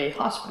 he'll play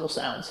hospital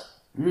sounds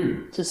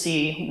to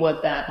see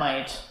what that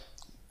might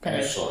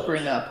kind of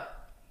bring up.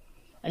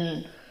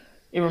 And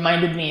it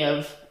reminded me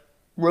of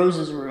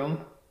Rose's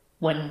room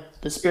when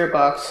the spirit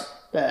box,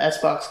 the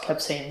S-box,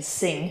 kept saying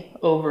sing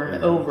over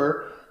and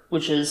over,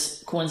 which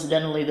is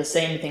coincidentally the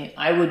same thing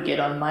I would get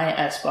on my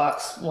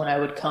S-box when I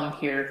would come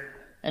here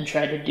and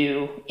try to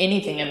do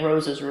anything in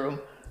Rose's room.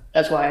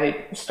 That's why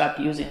I stopped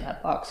using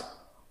that box.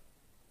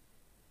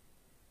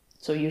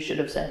 So you should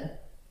have said.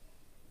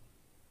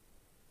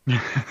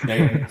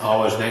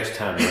 Always next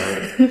time,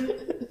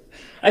 right?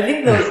 I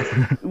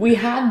think we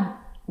had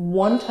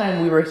one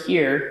time we were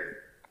here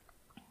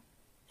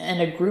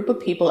and a group of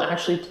people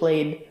actually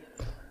played,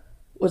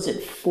 was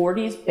it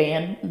 40s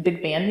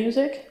big band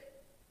music?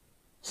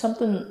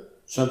 Something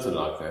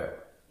like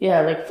that.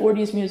 Yeah, like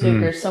 40s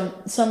music or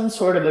some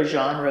sort of a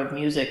genre of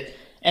music.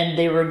 And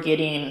they were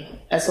getting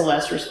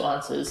SLS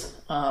responses.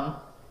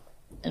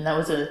 And that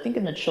was, I think,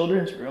 in the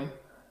children's room.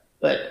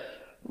 But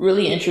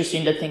really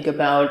interesting to think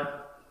about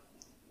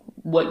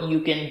what you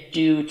can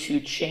do to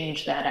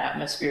change that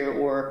atmosphere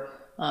or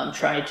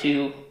try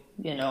to,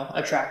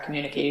 attract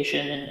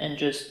communication and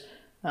just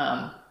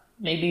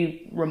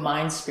maybe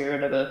remind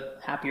spirit of a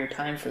happier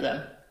time for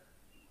them.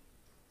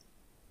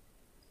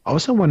 I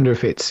also wonder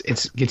if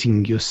it's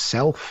getting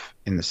yourself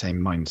in the same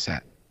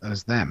mindset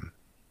as them.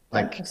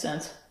 That Like, makes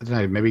sense. I don't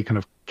know, maybe kind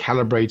of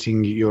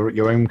calibrating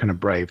your own kind of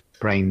brave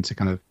brain to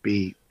kind of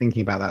be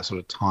thinking about that sort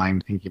of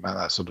time, thinking about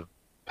that sort of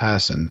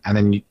person, and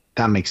then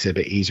that makes it a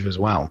bit easier as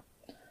well.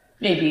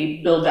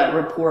 Maybe build that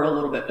rapport a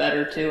little bit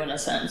better too, in a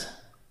sense.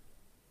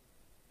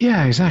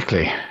 Yeah,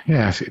 exactly.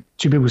 Yeah, if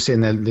two people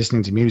sitting there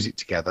listening to music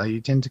together,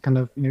 you tend to kind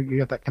of, you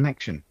have that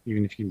connection,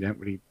 even if you don't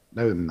really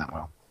know them that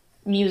well.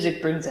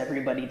 Music brings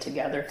everybody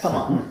together. Come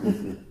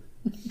on.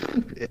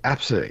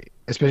 Absolutely.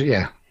 Especially,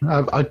 yeah.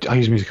 I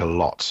use music a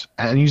lot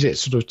and use it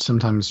sort of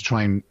sometimes to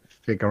try and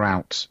figure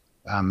out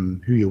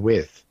who you're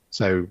with.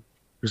 So,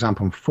 for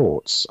example, on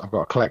Forts, I've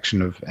got a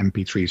collection of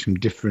MP3s from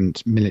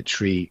different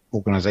military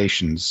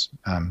organizations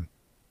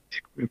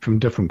from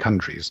different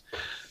countries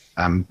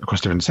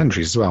across different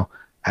centuries as well.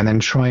 And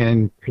then try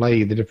and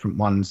play the different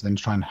ones, then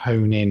try and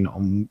hone in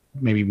on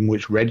maybe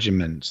which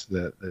regiment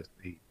the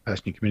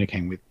person you're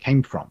communicating with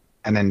came from.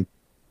 And then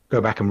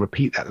go back and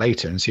repeat that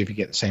later and see if you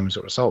get the same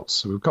sort of results.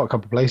 So we've got a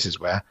couple of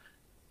places where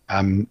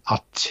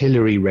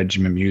artillery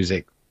regiment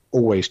music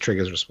always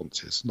triggers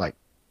responses. Like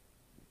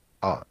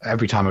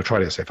every time I've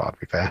tried it so far, to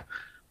be fair.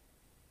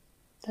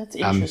 That's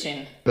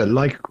interesting. But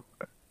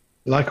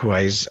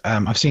likewise,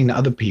 I've seen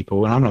other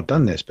people, and I've not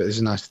done this, but it's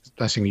a nice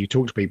thing when you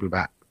talk to people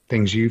about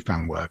things you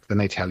found work, then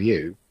they tell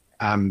you.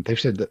 They've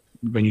said that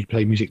when you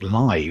play music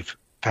live,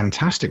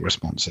 fantastic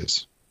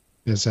responses.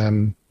 There's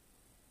an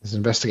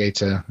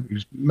investigator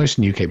who's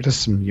mostly UK, but does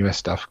some US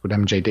stuff, called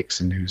MJ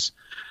Dixon, who's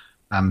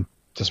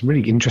does some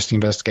really interesting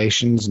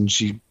investigations, and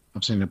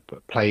I've seen her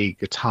play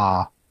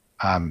guitar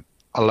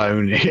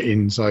alone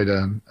inside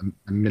a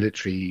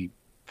military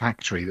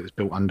factory that was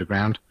built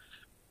underground.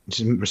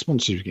 The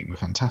responses she was getting were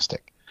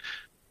fantastic.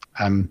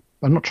 I've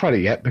not tried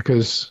it yet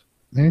because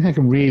the only thing I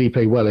can really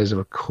play well is a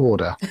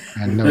recorder,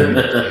 and no one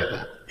wants to hear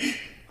that.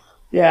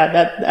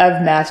 Yeah,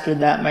 I've mastered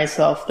that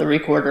myself, the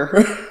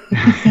recorder.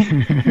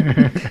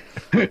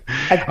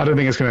 I don't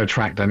think it's going to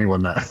attract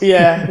anyone there.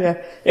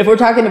 Yeah. If we're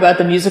talking about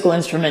the musical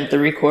instrument, the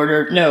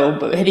recorder, no,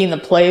 but hitting the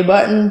play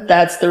button,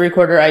 that's the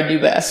recorder I do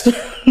best.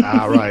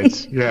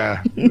 Right.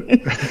 Yeah.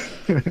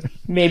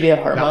 Maybe a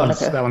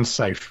harmonica. That one's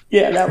safe.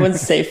 Yeah, that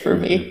one's safe for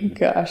me.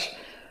 Gosh.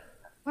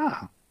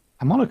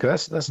 Harmonica,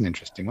 that's an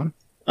interesting one.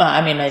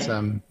 I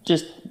mean,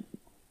 just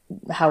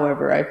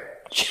however I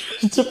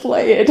choose to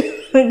play it,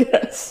 I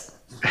guess.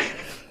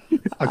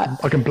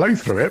 I can blow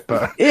through it,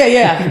 but...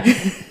 Yeah.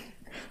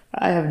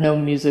 I have no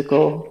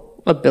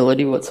musical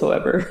ability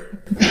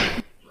whatsoever.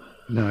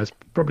 No, it's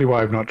probably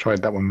why I've not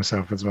tried that one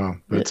myself as well.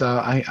 But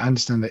I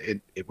understand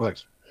that it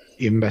works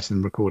even better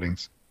than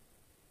recordings.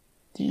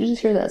 Did you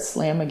just hear that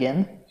slam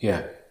again?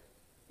 Yeah.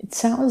 It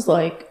sounds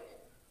like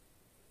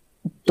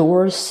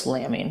doors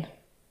slamming.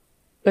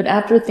 But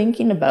after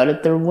thinking about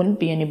it, there wouldn't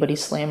be anybody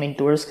slamming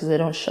doors because they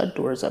don't shut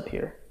doors up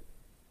here.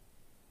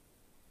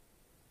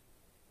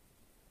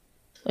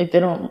 Like,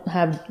 they don't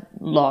have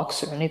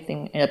locks or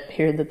anything up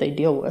here that they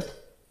deal with.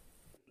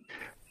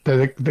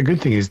 The good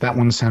thing is that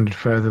one sounded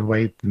further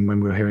away than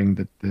when we were hearing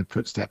the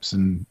footsteps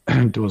and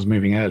doors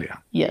moving earlier.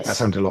 Yes. That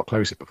sounded a lot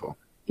closer before.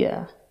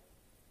 Yeah.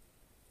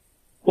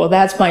 Well,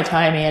 that's my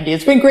time, Andy.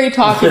 It's been great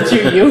talking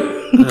to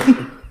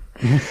you.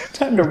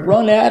 Time to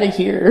run out of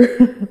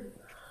here.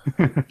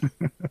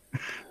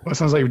 Well, it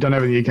sounds like you've done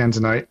everything you can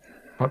tonight.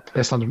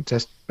 Best time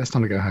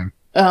to go home.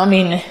 I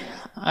mean,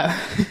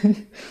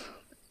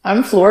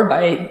 I'm floored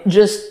by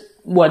just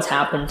what's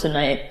happened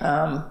tonight.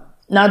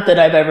 Not that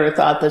I've ever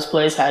thought this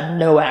place had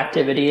no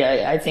activity.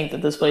 I think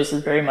that this place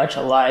is very much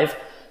alive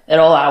at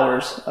all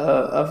hours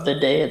of the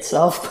day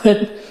itself.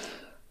 But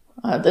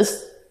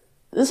this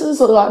is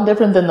a lot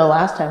different than the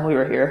last time we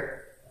were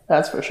here.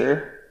 That's for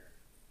sure.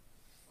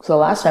 So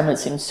last time it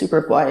seemed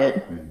super quiet.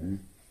 Mm-hmm.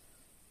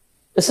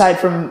 Aside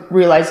from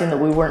realizing that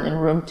we weren't in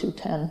room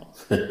 210.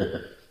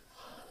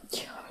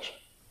 Gosh.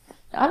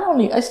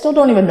 I still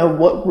don't even know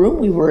what room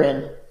we were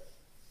in.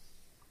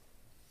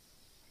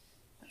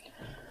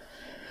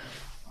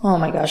 Oh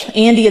my gosh.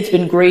 Andy, it's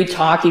been great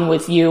talking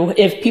with you.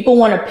 If people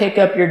want to pick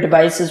up your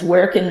devices,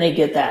 where can they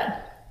get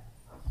that?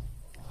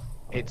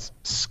 It's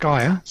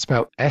Skire,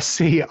 spelled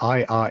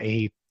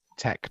SCIRE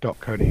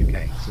tech.co.uk.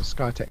 So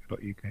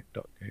skiretech.uk.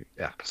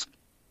 Yeah.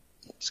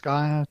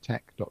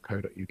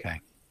 skiretech.co.uk.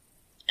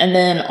 And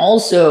then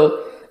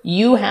also,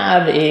 you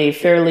have a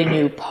fairly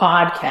new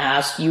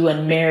podcast, you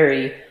and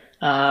Mary.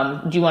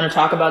 Do you want to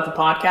talk about the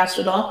podcast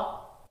at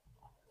all?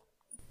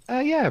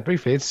 Yeah,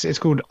 briefly. It's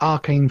called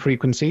Arcane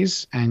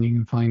Frequencies, and you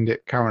can find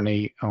it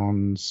currently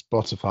on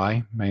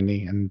Spotify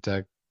mainly and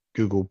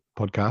Google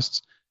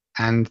Podcasts.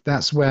 And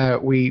that's where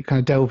we kind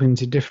of delve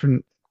into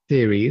different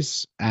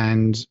theories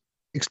and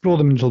explore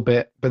them a little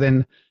bit, but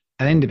then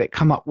at the end of it,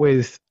 come up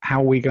with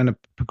how we're going to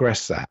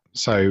progress that.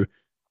 So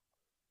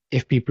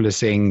if people are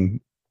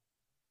seeing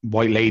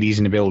white ladies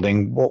in a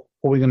building, what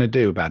are we going to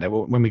do about it?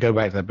 When we go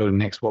back to that building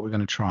next, what we're going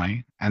to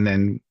try, and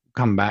then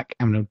come back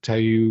and we'll tell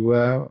you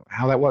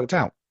how that worked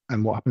out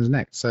and what happens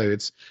next. So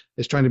it's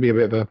trying to be a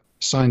bit of a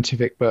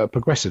scientific, but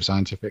progressive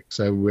scientific.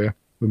 So we're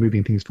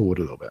moving things forward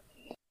a little bit.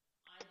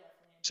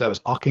 So it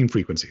was Arcane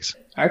Frequencies.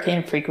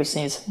 Arcane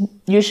Frequencies.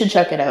 You should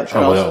check it out, I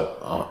Charles. will.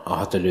 I'll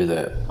have to do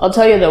that. I'll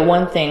tell you the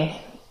one thing.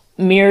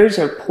 Mirrors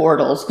are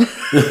portals.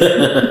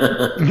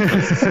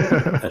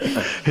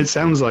 It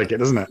sounds like it,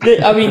 doesn't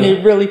it? I mean,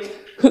 it really...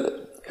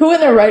 Who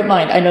in their right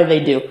mind, I know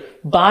they do,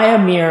 buy a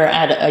mirror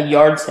at a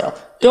yard sale?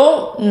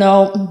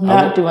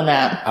 Not doing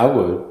that. I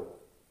would.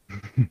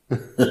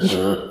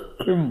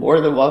 You're more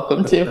than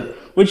welcome to.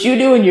 What you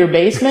do in your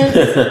basement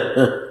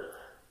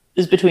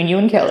is between you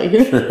and Kelly.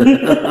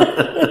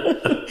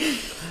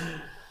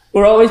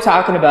 We're always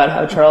talking about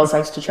how Charles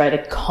likes to try to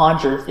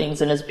conjure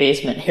things in his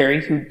basement.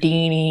 Harry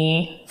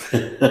Houdini.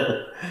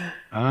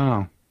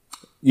 Oh.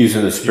 Using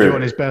the You spirit. do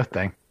on his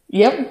birthday.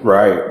 Yep.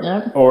 Right.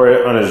 Yep.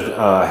 Or on his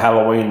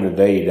Halloween, the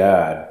day he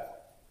died.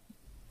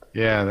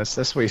 Yeah,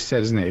 that's what he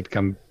said, isn't it?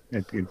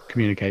 It'd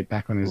communicate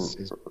back on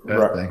his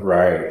birthday.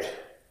 Right.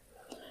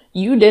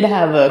 You did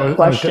have a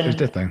question his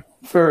death thing.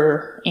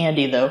 for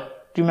Andy, though.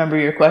 Do you remember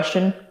your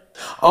question?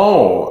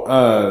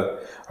 Oh,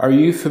 are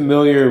you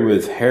familiar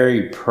with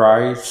Harry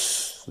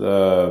Price? He's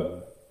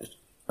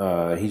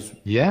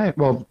Yeah,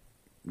 well,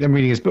 I'm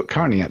reading his book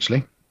currently,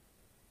 actually.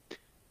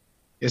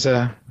 It's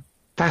a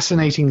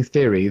fascinating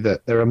theory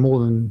that there are more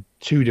than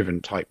two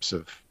different types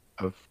of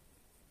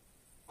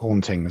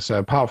hauntings. So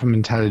apart from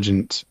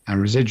intelligent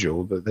and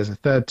residual, that there's a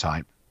third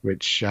type,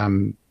 which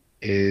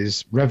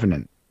is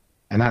revenant.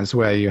 And that's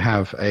where you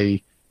have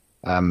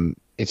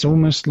it's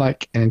almost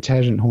like an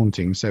intelligent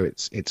haunting. So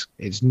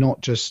it's not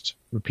just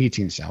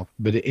repeating itself,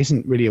 but it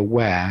isn't really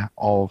aware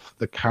of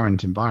the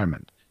current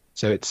environment.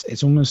 So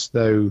it's almost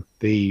though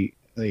the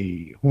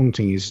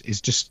haunting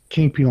is just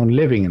keeping on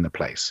living in the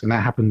place. And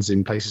that happens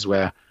in places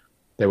where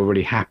they were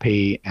really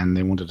happy and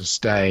they wanted to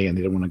stay and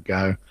they didn't want to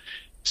go.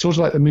 Sort of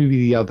like the movie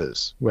The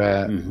Others,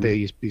 where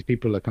these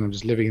people are kind of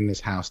just living in this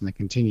house and they're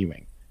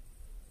continuing.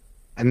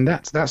 And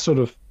that's that sort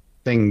of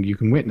thing you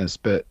can witness,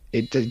 but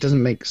it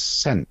doesn't make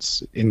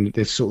sense in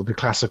this sort of the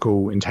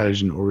classical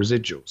intelligent or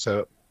residual.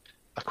 So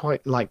I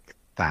quite like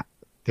that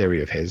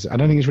theory of his. I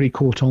don't think it's really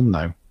caught on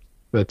though,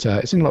 but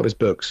it's in a lot of his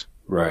books.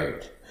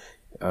 right.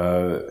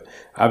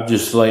 I've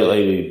just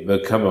lately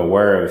become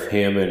aware of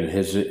him and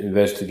his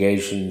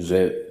investigations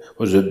at,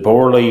 was it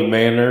Borley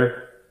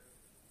Manor?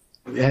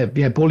 Yeah,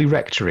 Borley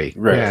Rectory.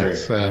 Rectory.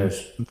 Yeah,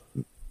 it's,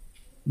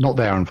 not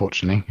there,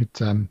 unfortunately. It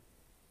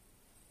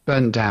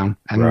burnt down,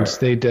 and Right.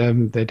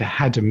 they'd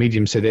had a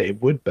medium say that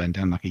it would burn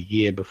down like a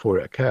year before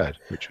it occurred,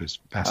 which was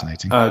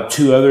fascinating.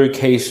 Two other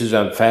cases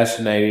I'm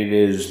fascinated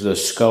is the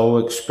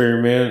skull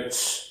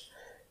experiments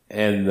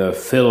and the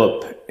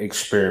Philip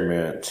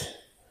experiment.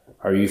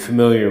 Are you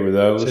familiar with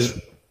those?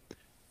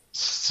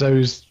 So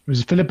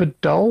was Philip a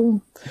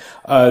doll?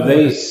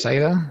 They A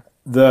sailor?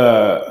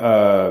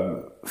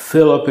 The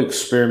Philip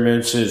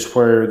experiments is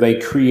where they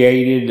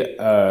created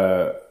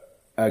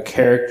a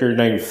character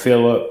named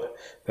Philip.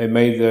 They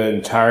made the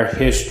entire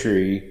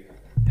history,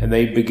 and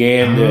they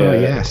began to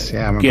yes,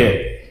 yeah, I remember.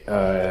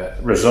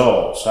 get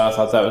results. I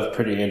thought that was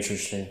pretty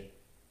interesting.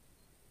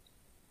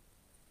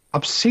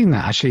 I've seen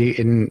that actually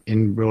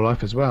in real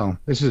life as well.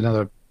 This is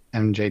another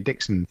MJ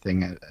Dixon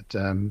thing at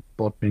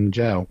Bodmin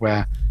Jail,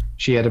 where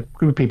she had a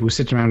group of people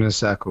sit around in a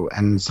circle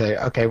and say,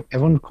 okay,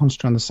 everyone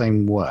concentrate on the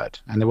same word,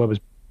 and the word was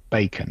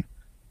bacon.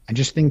 And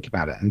just think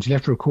about it. And she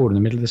left a record in the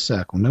middle of the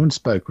circle. No one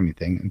spoke or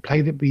anything, and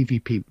played the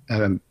EVP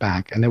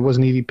back, and there was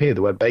an EVP of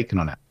the word bacon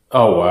on it.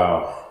 Oh,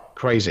 wow.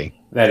 Crazy.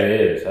 That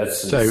is.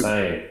 That's So-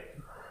 insane.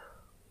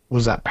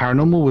 Was that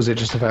paranormal? Was it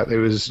just the fact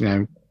there was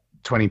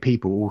 20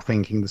 people all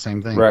thinking the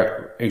same thing? Right.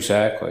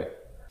 Exactly.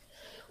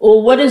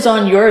 Well, what is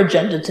on your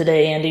agenda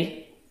today,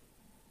 Andy?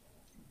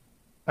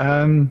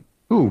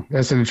 Ooh,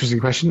 that's an interesting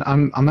question.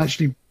 I'm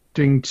actually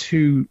doing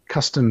two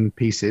custom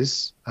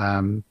pieces,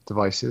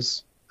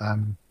 devices.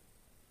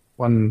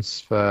 One's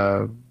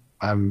for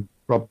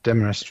Rob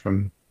Demarest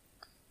from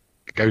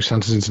Ghost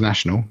Hunters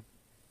International.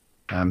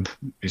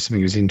 It's something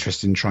he was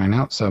interested in trying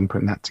out, so I'm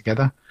putting that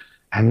together.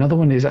 And another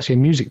one is actually a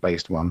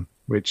music-based one,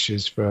 which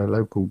is for a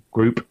local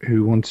group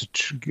who want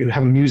to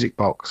have a music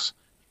box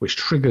which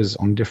triggers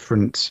on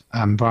different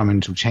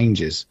environmental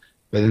changes,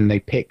 but then they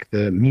pick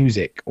the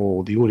music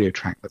or the audio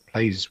track that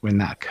plays when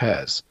that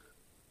occurs.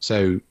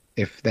 So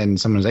if then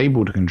someone's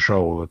able to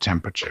control the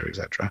temperature,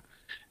 etc.,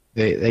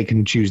 they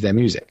can choose their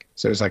music.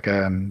 So it's like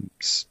a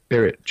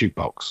spirit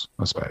jukebox,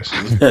 I suppose.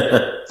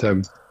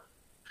 So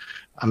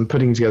I'm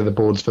putting together the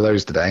boards for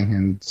those today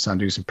and starting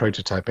to do some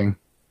prototyping,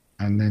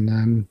 and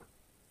then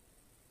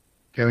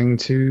going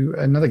to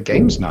another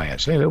games night,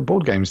 actually, a little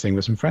board games thing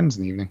with some friends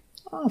in the evening.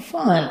 Oh,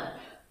 fun.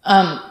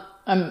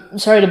 I'm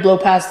sorry to blow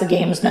past the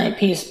games night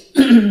piece.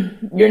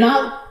 You're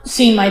not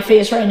seeing my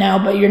face right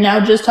now, but you're now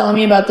just telling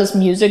me about this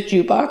music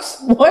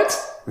jukebox. What?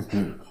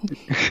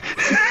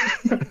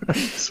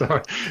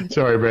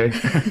 Sorry, Ray.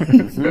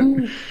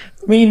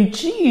 I mean,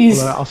 jeez.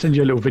 Well, I'll send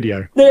you a little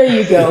video. There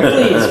you go.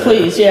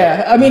 Please,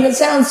 yeah. I mean, it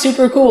sounds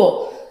super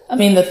cool. I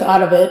mean, the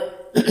thought of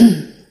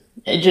it,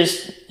 it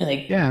just,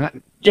 Yeah,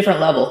 different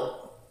level.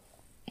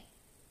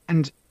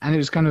 and it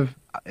was kind of,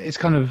 it's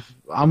kind of,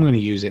 I'm going to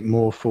use it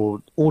more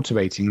for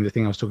automating the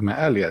thing I was talking about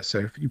earlier. So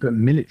if you put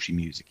military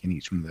music in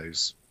each one of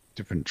those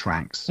different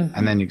tracks,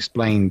 and then you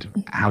explained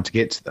how to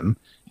get to them,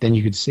 then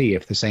you could see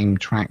if the same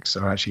tracks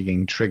are actually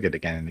getting triggered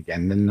again and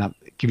again. Then that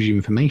gives you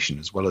information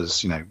as well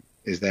as,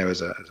 is there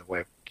as a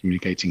way of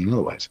communicating in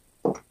other ways.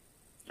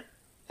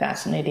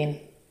 Fascinating.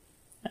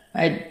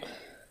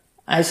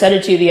 I said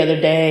it to you the other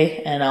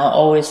day, and I'll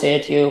always say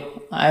it to you.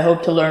 I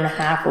hope to learn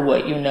half of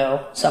what you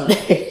know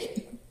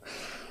someday.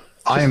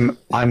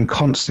 I'm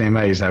constantly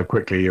amazed how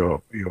quickly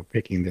you're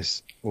picking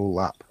this all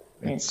up.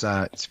 It's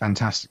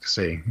fantastic to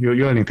see. You're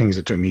learning things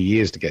that took me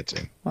years to get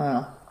to.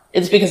 Wow.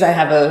 It's because I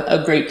have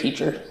a great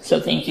teacher, so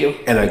thank you.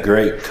 And a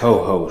great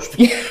co-host.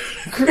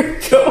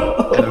 Great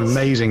co-host. An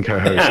amazing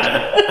co-host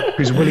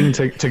who's willing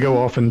to go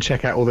off and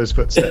check out all those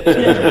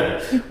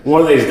footsteps.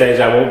 One of these days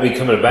I won't be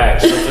coming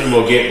back. Something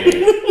will get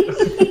me.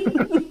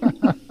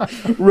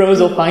 Rose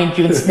will find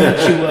you and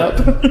snatch you up.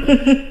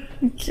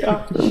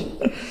 Gosh.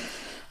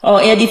 Oh,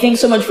 Andy,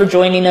 thanks so much for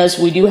joining us.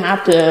 We do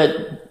have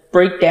to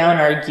break down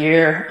our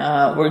gear.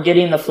 We're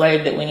getting the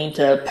flag that we need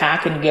to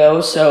pack and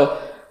go.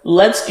 So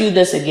let's do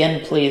this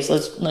again, please.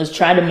 Let's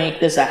try to make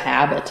this a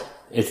habit.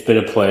 It's been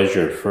a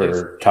pleasure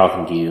for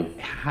talking to you. It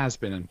has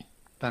been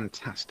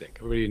fantastic.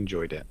 I really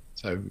enjoyed it.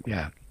 So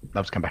yeah,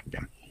 love to come back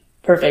again.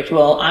 Perfect.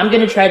 Well, I'm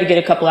going to try to get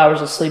a couple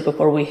hours of sleep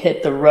before we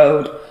hit the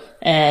road,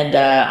 and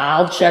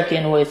I'll check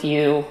in with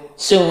you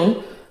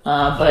soon.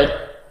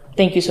 But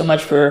thank you so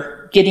much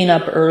for getting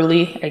up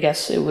early. I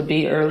guess it would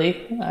be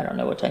early. I don't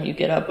know what time you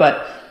get up,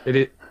 but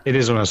it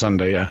is on a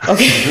Sunday, yeah.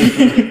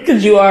 Okay,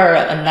 because you are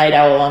a night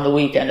owl on the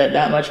weekend.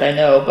 That much I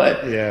know.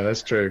 But yeah,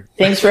 that's true.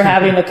 Thanks for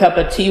having a cup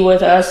of tea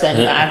with us,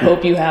 and I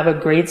hope you have a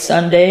great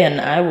Sunday. And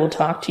I will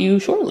talk to you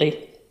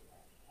shortly.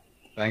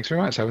 Thanks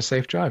very much. Have a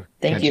safe drive.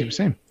 Thank you. Catch you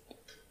soon.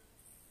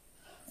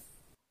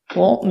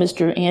 Well,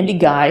 Mr. Andy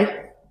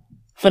Guy,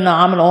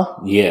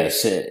 phenomenal.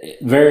 Yes,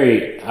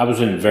 I was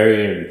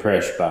very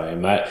impressed by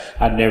him.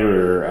 I'd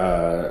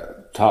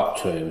never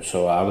talked to him,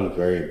 so I was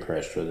very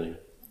impressed with him.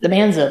 The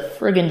man's a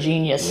friggin'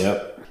 genius.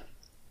 Yep.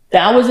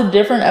 That was a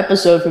different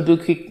episode for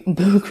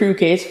Boo Crew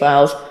Case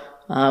Files.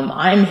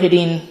 I'm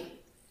hitting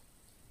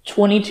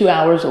 22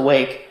 hours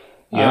awake.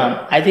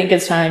 Yeah. I think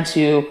it's time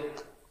to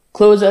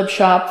close up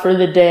shop for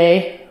the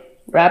day,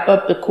 wrap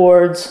up the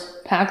cords,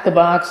 pack the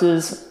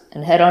boxes,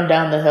 and head on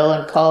down the hill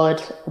and call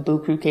it a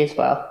Boo Crew Case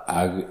File.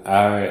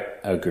 I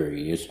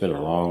agree. It's been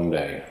a long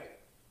day.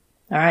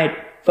 All right,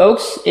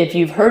 folks, if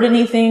you've heard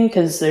anything,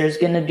 because there's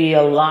going to be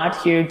a lot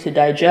here to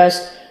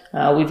digest,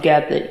 we've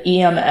got the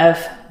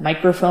EMF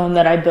microphone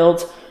that I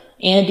built,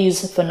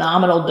 Andy's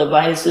phenomenal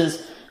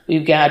devices.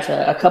 We've got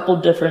a couple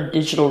different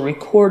digital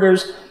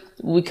recorders.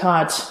 We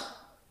caught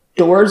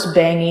doors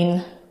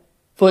banging,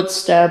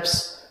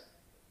 footsteps,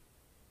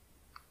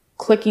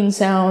 clicking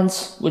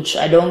sounds, which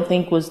I don't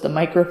think was the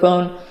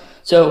microphone.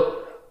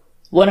 So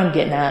what I'm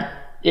getting at,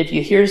 if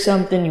you hear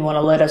something, you want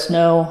to let us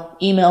know,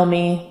 email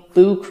me,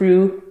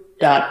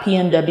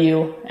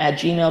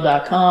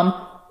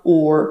 boocrew.pnw@gmail.com,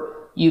 or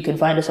you can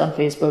find us on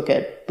Facebook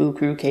at Boo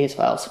Crew Case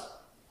Files.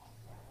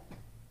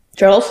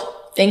 Charles,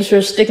 thanks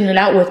for sticking it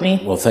out with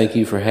me. Well, thank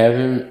you for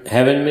having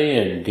me,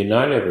 and good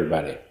night,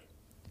 everybody.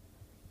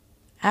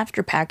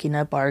 After packing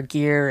up our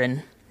gear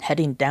and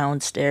heading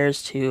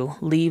downstairs to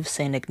leave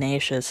St.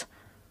 Ignatius,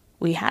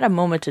 we had a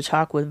moment to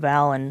talk with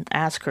Val and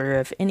ask her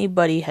if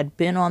anybody had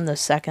been on the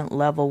second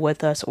level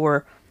with us,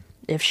 or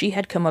if she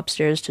had come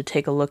upstairs to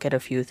take a look at a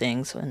few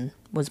things and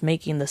was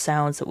making the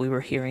sounds that we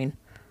were hearing.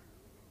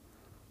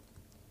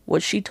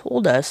 What she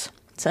told us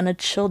sent a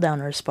chill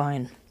down her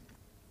spine.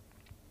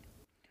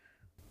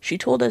 She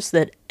told us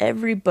that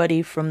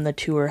everybody from the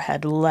tour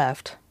had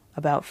left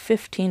about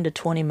 15 to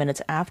 20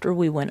 minutes after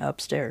we went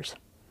upstairs.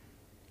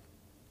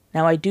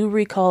 Now, I do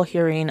recall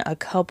hearing a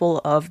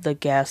couple of the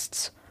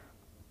guests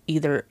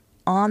either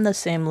on the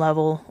same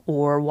level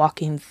or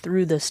walking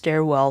through the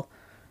stairwell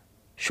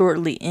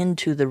shortly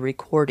into the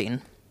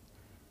recording.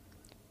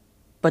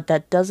 But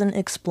that doesn't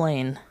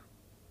explain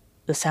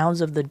the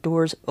sounds of the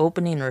doors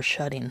opening or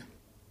shutting,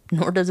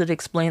 nor does it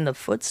explain the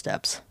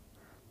footsteps.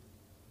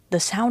 The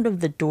sound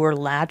of the door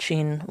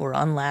latching or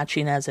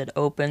unlatching as it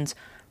opens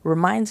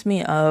reminds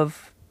me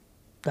of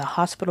the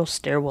hospital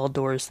stairwell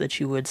doors that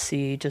you would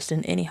see just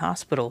in any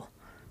hospital,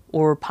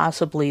 or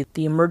possibly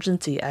the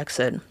emergency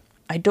exit.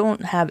 I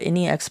don't have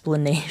any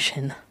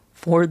explanation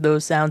for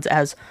those sounds,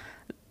 as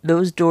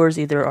those doors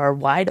either are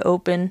wide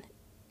open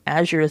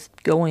as you're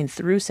going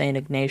through St.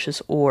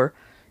 Ignatius, or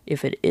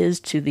if it is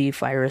to the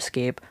fire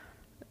escape,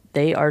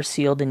 they are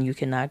sealed and you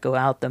cannot go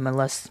out them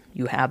unless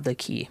you have the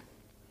key.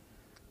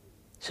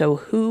 So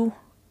who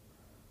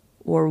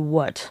or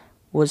what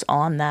was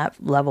on that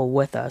level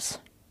with us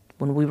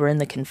when we were in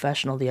the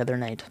confessional the other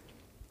night?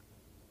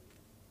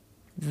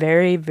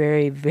 Very,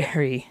 very,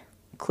 very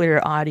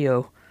clear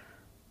audio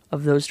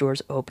of those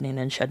doors opening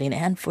and shutting,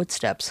 and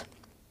footsteps.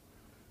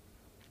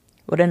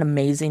 What an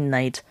amazing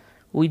night.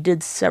 We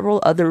did several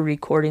other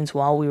recordings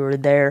while we were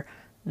there.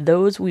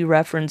 Those we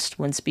referenced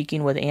when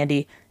speaking with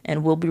Andy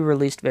and will be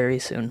released very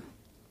soon.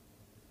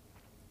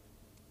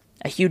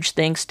 A huge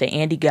thanks to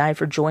Andy Guy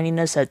for joining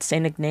us at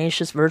St.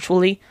 Ignatius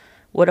virtually.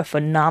 What a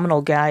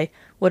phenomenal guy.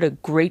 What a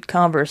great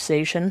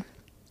conversation.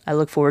 I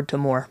look forward to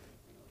more.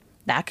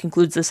 That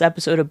concludes this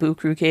episode of Boo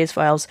Crew Case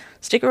Files.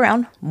 Stick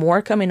around,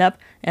 more coming up,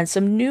 and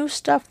some new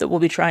stuff that we'll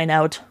be trying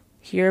out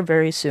here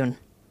very soon.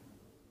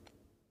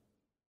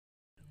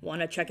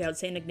 Want to check out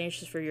St.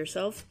 Ignatius for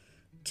yourself?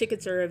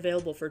 Tickets are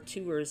available for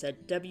tours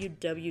at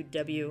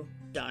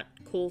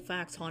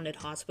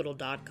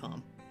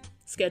www.colfaxhauntedhospital.com.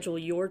 Schedule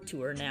your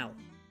tour now.